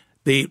by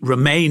the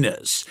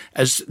Remainers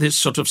as this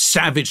sort of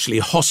savagely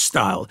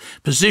hostile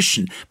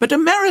position. But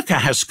America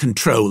has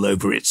control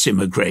over its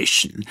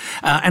immigration,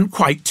 and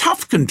quite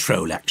tough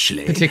control,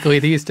 actually. Particularly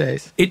these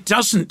days. It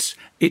doesn't,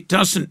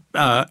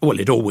 well,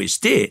 it always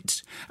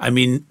did. I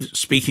mean,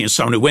 speaking as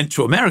someone who went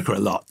to America a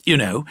lot,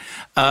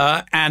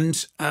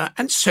 and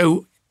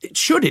so it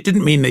should. It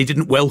didn't mean they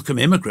didn't welcome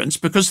immigrants,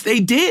 because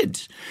they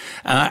did.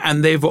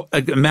 And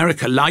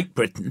America, like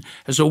Britain,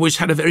 has always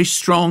had a very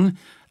strong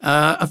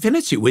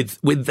affinity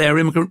with their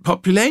immigrant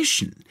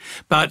population.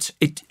 But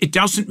it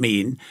doesn't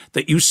mean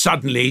that you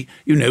suddenly,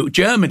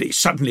 Germany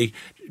suddenly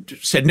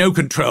said no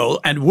control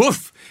and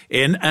woof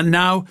in, and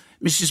now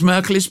Mrs.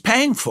 Merkel is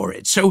paying for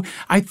it. So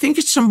I think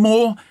it's a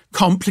more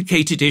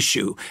complicated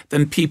issue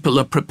than people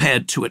are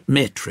prepared to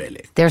admit,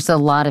 really. There's a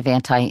lot of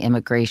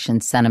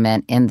anti-immigration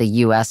sentiment in the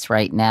U.S.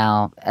 right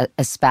now,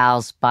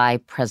 espoused by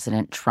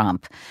President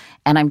Trump.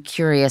 And I'm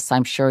curious,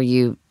 I'm sure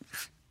you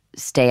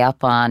stay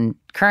up on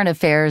current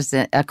affairs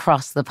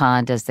across the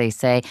pond, as they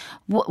say.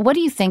 What do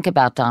you think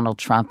about Donald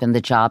Trump and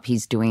the job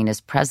he's doing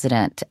as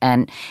president?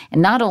 And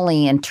not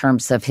only in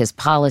terms of his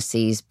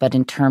policies, but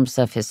in terms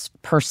of his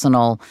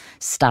personal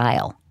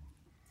style?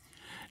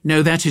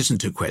 No, that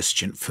isn't a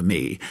question for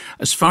me.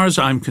 As far as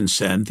I'm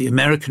concerned, the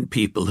American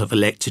people have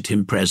elected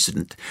him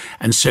president,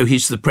 and so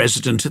he's the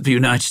president of the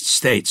United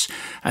States,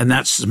 and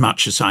that's as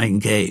much as I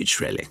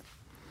engage, really.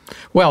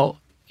 Well,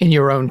 in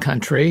your own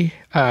country,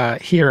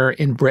 here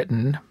in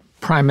Britain,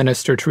 Prime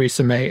Minister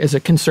Theresa May is a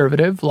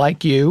conservative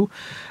like you.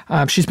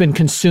 She's been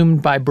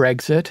consumed by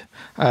Brexit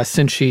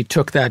since she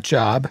took that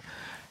job.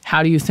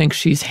 How do you think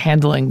she's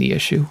handling the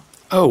issue?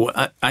 Oh,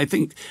 I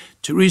think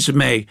Theresa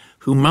May,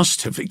 who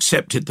must have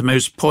accepted the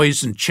most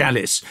poisoned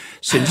chalice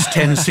since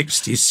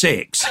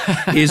 1066,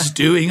 is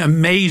doing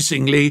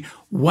amazingly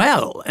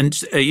well. And,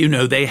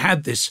 they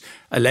had this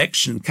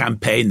election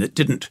campaign that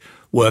didn't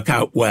work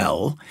out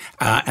well.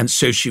 And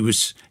so she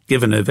was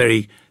given a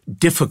very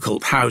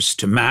difficult house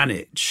to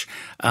manage.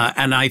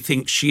 And I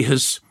think she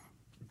has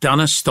done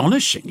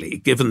astonishingly,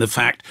 given the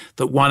fact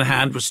that one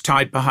hand was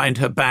tied behind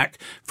her back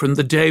from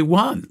the day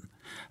one.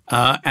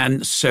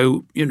 And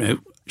so,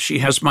 she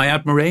has my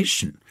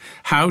admiration.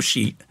 How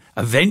she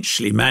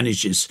eventually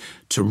manages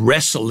to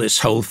wrestle this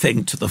whole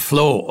thing to the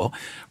floor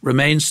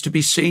remains to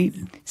be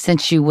seen.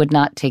 Since you would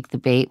not take the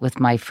bait with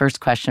my first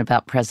question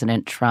about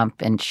President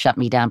Trump and shut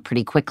me down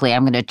pretty quickly,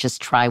 I'm going to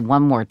just try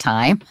one more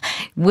time.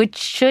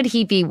 Should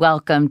he be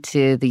welcome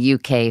to the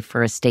UK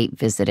for a state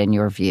visit, in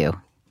your view?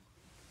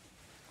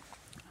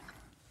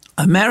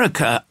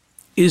 America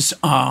is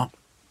our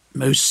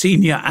most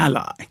senior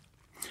ally,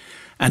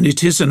 and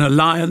it is an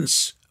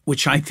alliance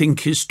which I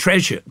think is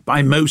treasured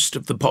by most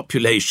of the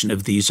population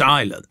of these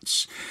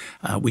islands.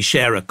 We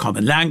share a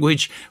common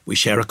language, we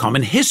share a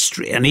common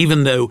history, and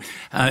even though,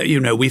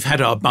 we've had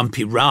our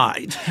bumpy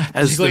ride,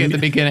 at the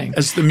beginning,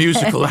 as the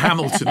musical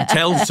Hamilton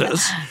tells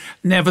us,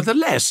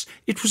 nevertheless,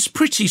 it was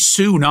pretty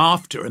soon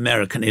after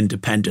American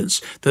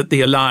independence that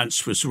the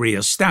alliance was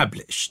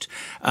re-established,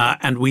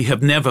 and we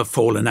have never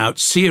fallen out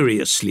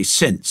seriously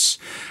since.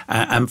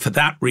 And for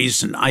that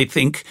reason, I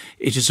think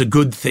it is a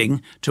good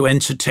thing to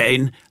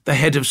entertain the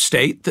head of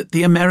state that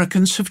the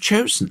Americans have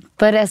chosen.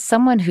 But as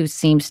someone who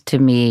seems to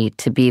me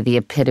to be the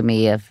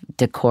epitome of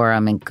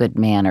decorum and good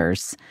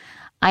manners,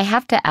 I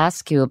have to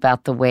ask you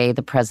about the way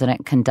the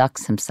president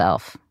conducts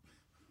himself.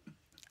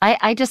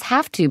 I just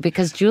have to,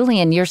 because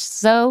Julian, you're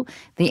so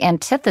the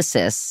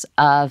antithesis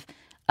of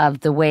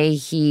the way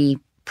he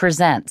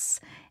presents.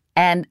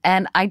 And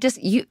I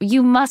just,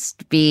 you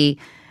must be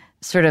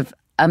sort of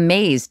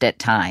amazed at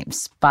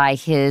times by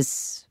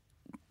his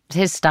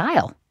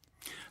style.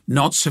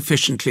 Not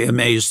sufficiently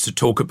amazed to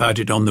talk about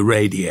it on the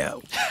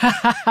radio.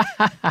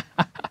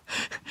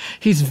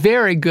 He's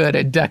very good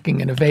at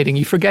ducking and evading.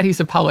 You forget he's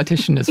a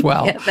politician as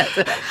well. Yeah, that's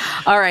it.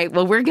 All right.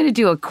 Well, we're going to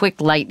do a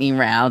quick lightning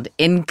round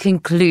in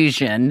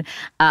conclusion.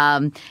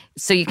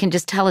 So you can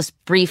just tell us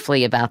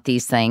briefly about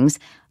these things.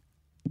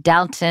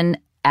 Downton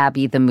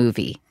Abbey, the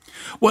movie.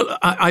 Well,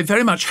 I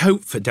very much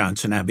hope for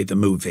Downton Abbey, the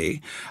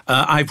movie.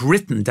 I've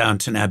written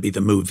Downton Abbey,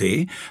 the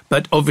movie,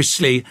 but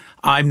obviously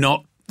I'm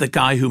not the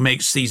guy who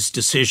makes these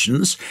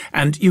decisions.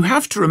 And you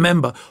have to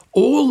remember,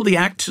 all the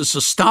actors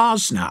are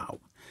stars now.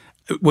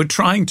 We're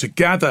trying to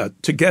gather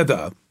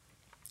together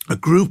a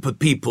group of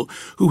people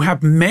who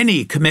have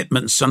many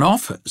commitments and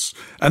offers.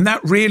 And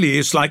that really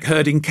is like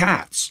herding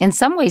cats. In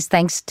some ways,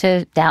 thanks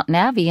to Downton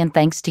Abbey and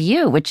thanks to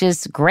you, which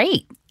is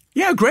great.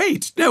 Yeah,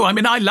 great. No, I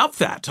mean, I love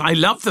that. I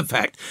love the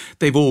fact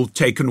they've all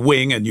taken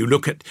wing and you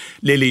look at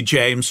Lily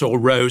James or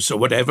Rose or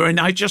whatever, and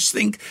I just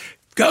think,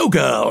 go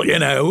girl,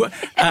 and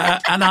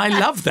I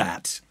love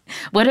that.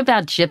 What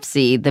about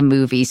Gypsy, the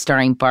movie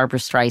starring Barbra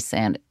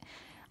Streisand?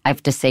 I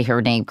have to say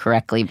her name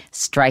correctly,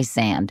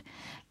 Streisand.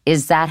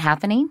 Is that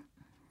happening?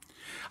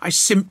 I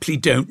simply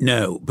don't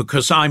know,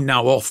 because I'm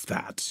now off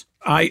that.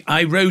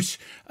 I wrote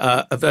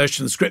a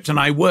version of the script and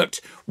I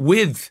worked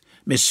with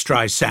Miss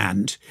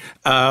Streisand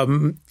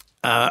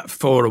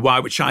for a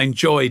while, which I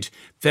enjoyed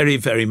very,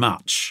 very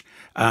much.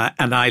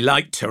 And I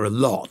liked her a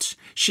lot.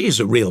 She is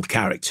a real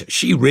character.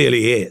 She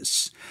really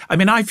is. I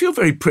mean, I feel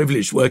very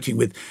privileged working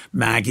with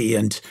Maggie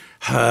and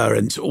her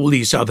and all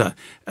these other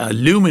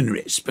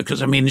luminaries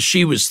because, I mean,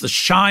 she was the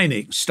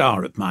shining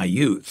star of my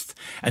youth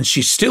and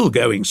she's still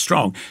going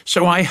strong.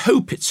 So I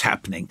hope it's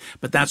happening,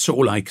 but that's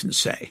all I can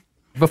say.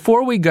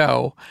 Before we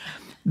go,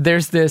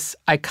 there's this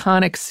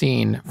iconic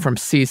scene from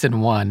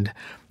season 1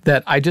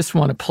 that I just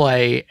want to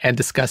play and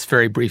discuss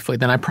very briefly.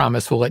 Then I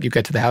promise we'll let you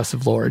get to the House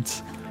of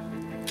Lords.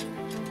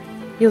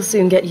 You'll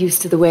soon get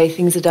used to the way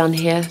things are done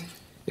here.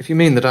 If you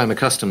mean that I'm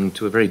accustomed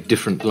to a very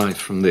different life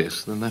from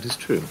this, then that is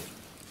true.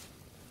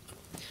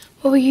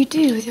 What will you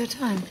do with your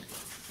time?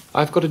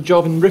 I've got a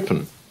job in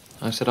Ripon.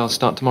 I said I'll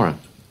start tomorrow.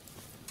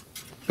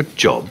 A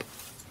job?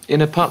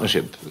 In a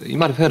partnership. You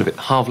might have heard of it,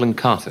 Harvel &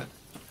 Carter.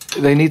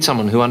 They need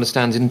someone who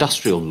understands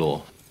industrial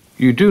law.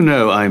 You do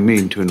know I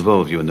mean to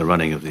involve you in the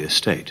running of the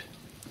estate.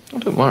 Oh,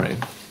 don't worry.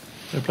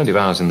 There are plenty of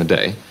hours in the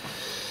day.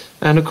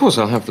 And, of course,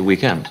 I'll have the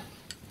weekend.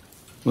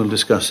 We'll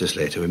discuss this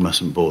later. We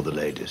mustn't bore the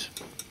ladies.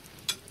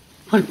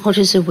 What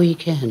is a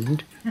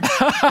weekend?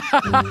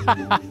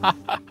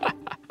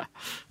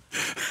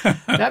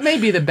 That may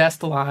be the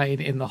best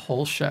line in the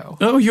whole show.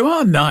 Oh, you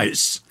are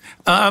nice.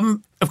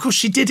 Of course,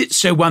 she did it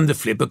so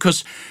wonderfully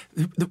because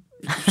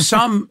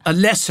a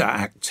lesser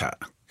actor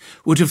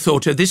would have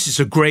thought, oh, this is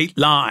a great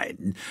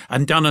line,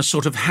 and done a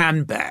sort of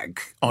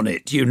handbag on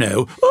it, you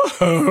know.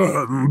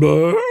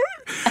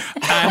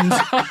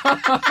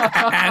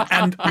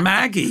 and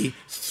Maggie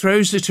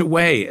throws it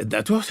away.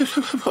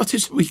 What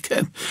is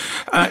weekend?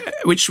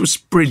 Which was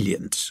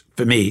brilliant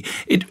for me.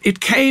 It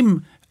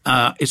came.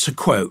 It's a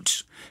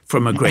quote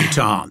from a great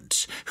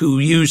aunt who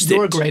used it.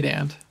 Your great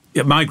aunt.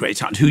 Yeah, my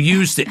great aunt, who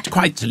used it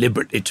quite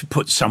deliberately to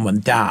put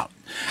someone down.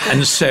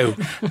 And so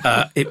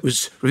it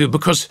was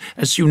because,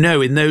 as you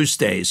know, in those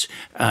days,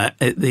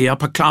 the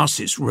upper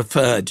classes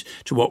referred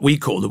to what we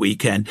call the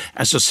weekend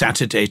as a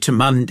Saturday to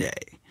Monday.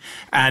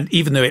 And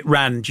even though it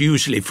ran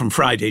usually from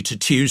Friday to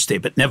Tuesday,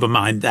 but never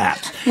mind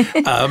that.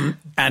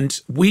 And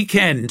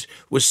weekend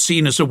was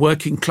seen as a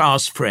working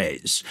class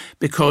phrase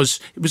because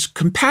it was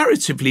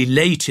comparatively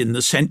late in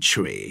the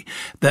century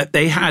that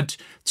they had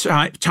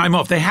time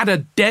off. They had a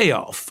day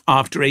off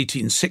after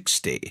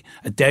 1860,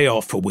 a day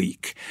off a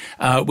week,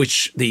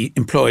 which the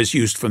employers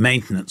used for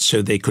maintenance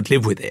so they could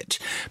live with it.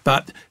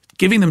 But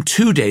giving them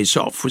 2 days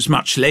off was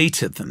much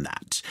later than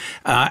that,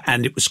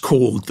 and it was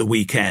called the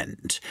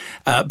weekend.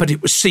 But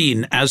it was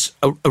seen as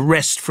a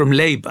rest from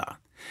labour.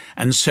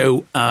 And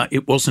so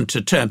it wasn't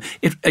a term.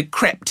 It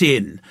crept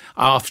in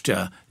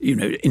after,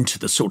 into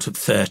the sort of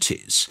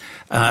 30s.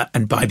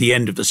 And by the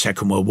end of the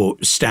Second World War, it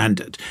was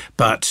standard.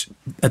 But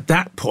at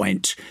that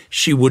point,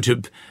 she would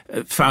have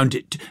found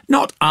it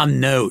not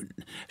unknown.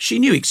 She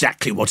knew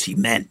exactly what he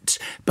meant,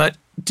 but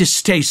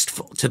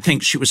distasteful to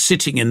think she was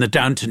sitting in the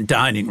Downton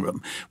dining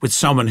room with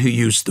someone who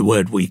used the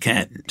word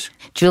weekend.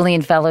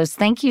 Julian Fellowes,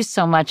 thank you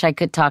so much. I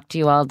could talk to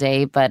you all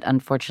day, but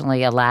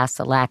unfortunately, alas,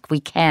 alack, we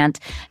can't.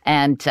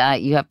 And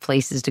you have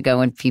places to go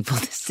and people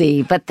to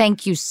see. But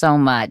thank you so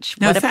much.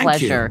 No, what a thank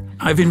pleasure. You.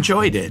 I've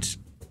enjoyed it.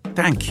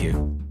 Thank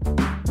you.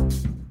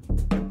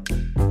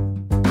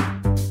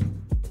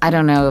 I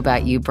don't know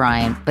about you,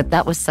 Brian, but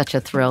that was such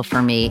a thrill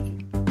for me.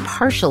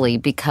 Partially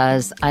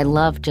because I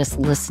love just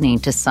listening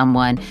to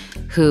someone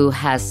who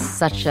has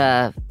such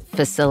a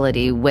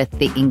facility with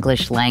the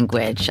English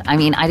language. I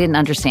mean, I didn't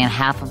understand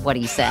half of what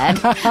he said,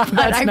 but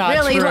I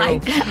really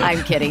liked.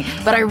 I'm kidding,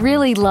 but I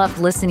really loved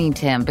listening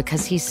to him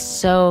because he's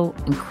so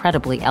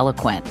incredibly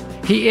eloquent.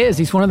 He is.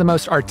 He's one of the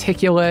most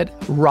articulate,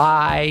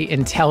 wry,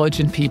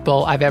 intelligent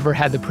people I've ever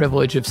had the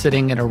privilege of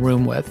sitting in a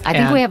room with. I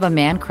think we have a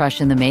man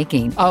crush in the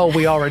making. Oh,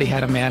 we already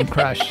had a man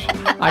crush.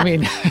 I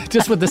mean,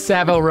 just with the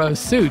Savile Row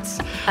suits.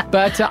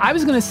 But I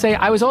was going to say,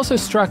 I was also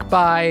struck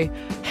by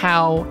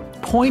how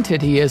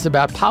pointed he is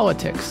about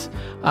politics,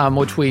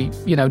 which we,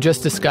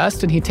 just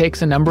discussed. And he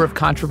takes a number of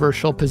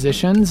controversial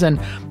positions. And,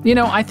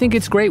 I think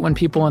it's great when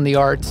people in the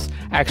arts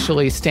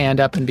actually stand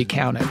up and be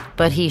counted.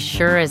 But he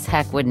sure as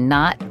heck would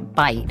not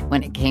bite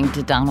when it came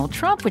to Donald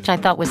Trump, which I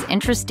thought was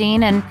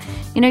interesting. And,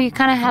 you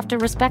kind of have to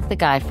respect the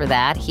guy for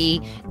that.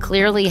 He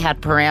clearly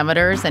had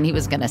parameters and he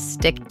was going to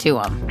stick to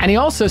them. And he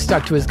also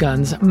stuck to his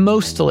guns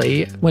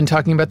mostly when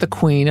talking about the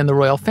Queen and the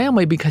royal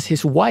family because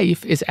his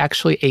wife is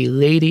actually a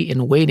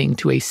lady-in-waiting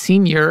to a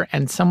senior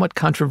and somewhat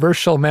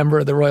controversial member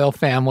of the royal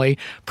family,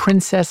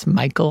 Princess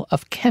Michael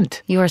of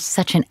Kent. You are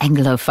such an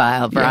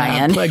Anglophile,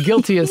 Brian. Yeah,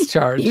 guilty as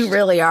charged. You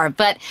really are.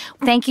 But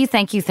thank you to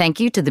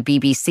the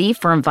BBC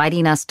for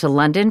inviting us to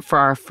London for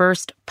our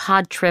first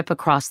pod trip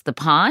across the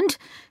pond.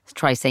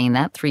 Try saying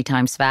that 3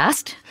 times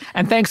fast.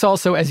 And thanks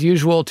also, as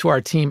usual, to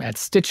our team at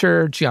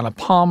Stitcher, Gianna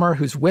Palmer,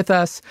 who's with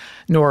us,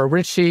 Nora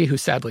Ritchie, who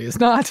sadly is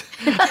not.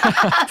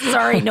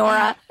 Sorry,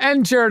 Nora.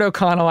 And Jared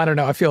O'Connell. I don't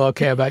know. I feel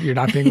okay about you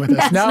not being with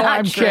us. No,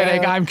 I'm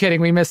kidding. I'm kidding.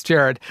 We miss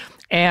Jared.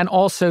 And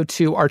also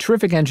to our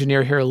terrific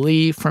engineer here,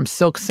 Lee from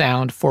Silk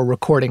Sound, for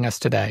recording us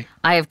today.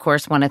 I, of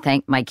course, want to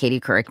thank my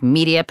Katie Couric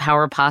Media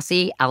Power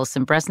Posse,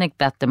 Allison Bresnick,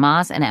 Beth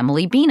DeMaz, and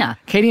Emily Bina.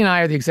 Katie and I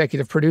are the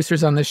executive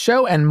producers on this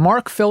show, and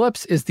Mark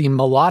Phillips is the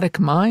melodic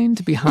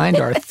mind behind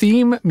our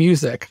theme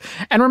music.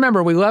 And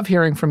remember, we love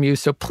hearing from you,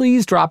 so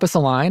please drop us a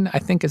line, I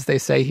think as they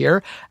say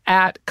here,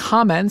 at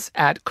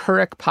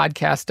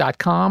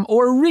comments@couricpodcast.com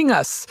or ring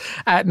us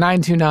at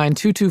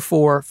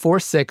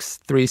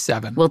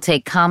 929-224-4637. We'll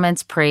take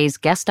comments, praise,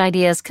 guest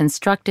ideas,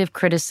 constructive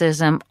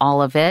criticism,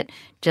 all of it.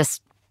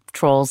 Just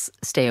trolls,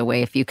 stay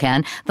away if you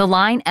can. The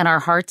line and our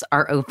hearts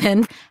are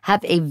open.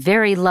 Have a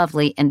very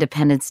lovely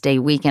Independence Day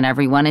weekend,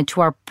 everyone. And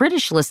to our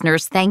British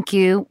listeners, thank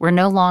you. We're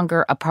no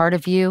longer a part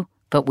of you.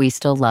 but we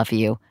still love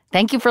you.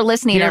 Thank you for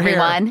listening, Hear, hear.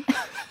 everyone.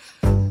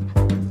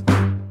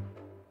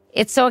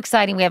 It's so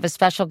exciting. We have a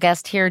special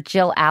guest here,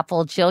 Jill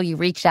Apple. Jill, you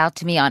reached out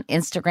to me on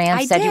Instagram,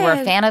 said you were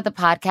a fan of the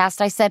podcast.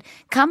 I said,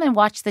 come and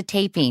watch the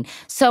taping.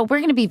 So we're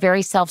going to be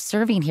very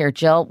self-serving here,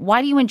 Jill.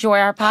 Why do you enjoy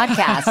our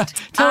podcast?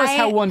 Tell us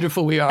how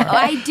wonderful we are.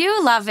 I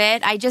do love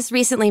it. I just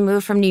recently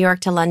moved from New York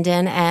to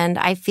London, and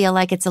I feel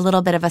like it's a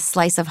little bit of a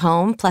slice of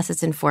home, plus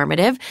it's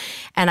informative.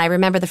 And I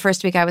remember the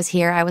first week I was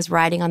here, I was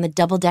riding on the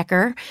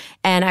double-decker,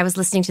 and I was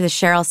listening to the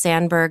Sheryl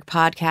Sandberg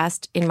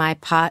podcast in my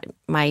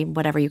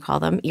whatever you call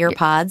them, ear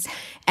pods,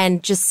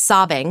 and just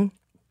sobbing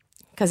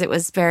because it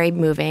was very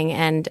moving,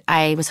 and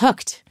I was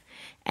hooked.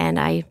 And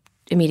I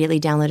immediately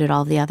downloaded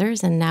all of the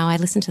others, and now I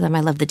listen to them. I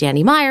love the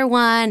Danny Meyer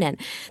one and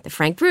the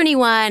Frank Bruni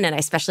one, and I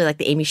especially like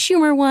the Amy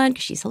Schumer one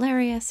because she's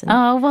hilarious. And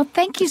oh, well,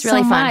 thank you so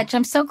really much.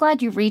 I'm so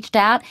glad you reached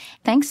out.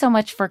 Thanks so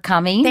much for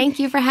coming. Thank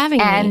you for having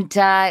me. And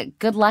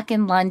good luck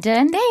in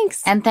London.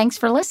 Thanks. And thanks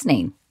for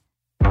listening.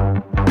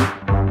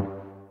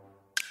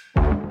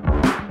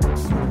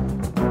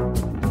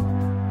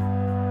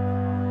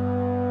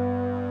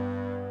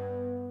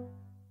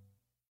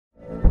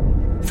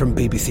 From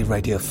BBC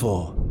Radio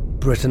 4,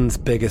 Britain's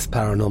biggest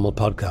paranormal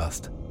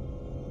podcast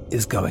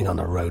is going on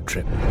a road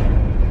trip.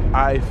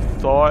 I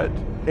thought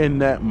in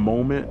that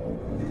moment,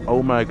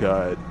 oh my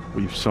God,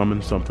 we've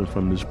summoned something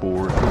from this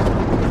board.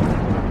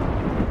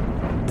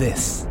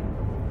 This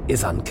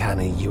is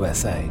Uncanny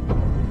USA.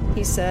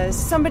 He says,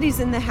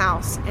 somebody's in the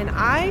house, and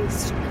I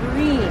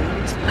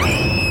screamed.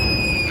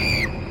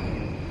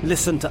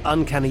 Listen to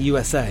Uncanny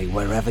USA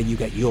wherever you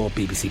get your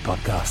BBC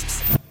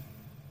podcasts,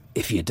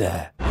 if you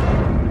dare.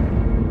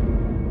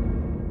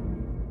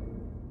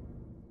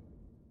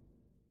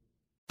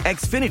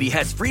 Xfinity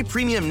has free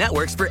premium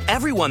networks for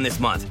everyone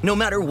this month, no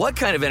matter what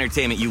kind of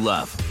entertainment you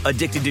love.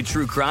 Addicted to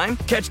true crime?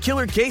 Catch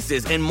killer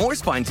cases and more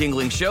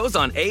spine-tingling shows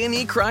on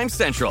A&E Crime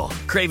Central.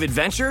 Crave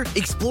adventure?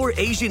 Explore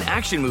Asian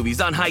action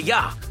movies on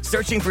Hi-YAH.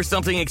 Searching for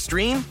something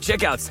extreme?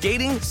 Check out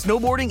skating,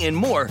 snowboarding, and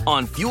more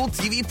on Fuel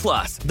TV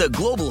Plus, the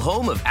global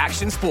home of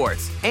action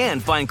sports.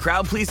 And find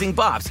crowd-pleasing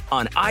bops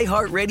on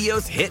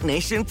iHeartRadio's Hit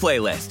Nation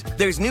playlist.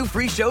 There's new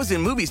free shows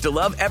and movies to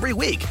love every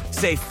week.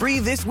 Say free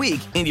this week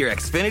in your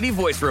Xfinity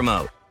voice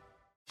remote.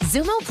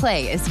 Xumo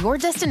Play is your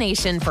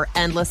destination for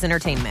endless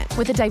entertainment.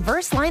 With a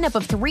diverse lineup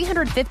of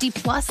 350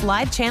 plus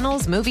live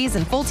channels, movies,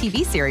 and full TV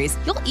series,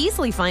 you'll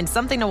easily find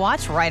something to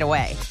watch right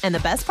away. And the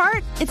best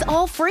part? It's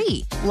all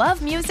free.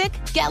 Love music?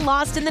 Get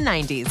lost in the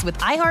 90s with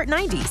iHeart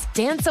 90s,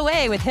 dance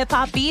away with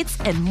hip-hop beats,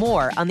 and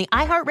more on the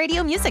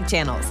iHeartRadio music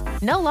channels.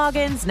 No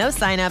logins, no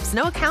signups,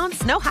 no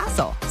accounts, no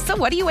hassle. So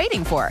what are you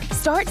waiting for?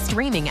 Start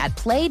streaming at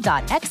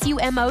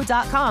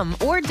play.xumo.com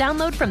or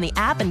download from the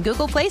app and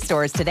Google Play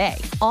stores today.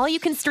 All you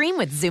can stream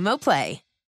with Xumo Play.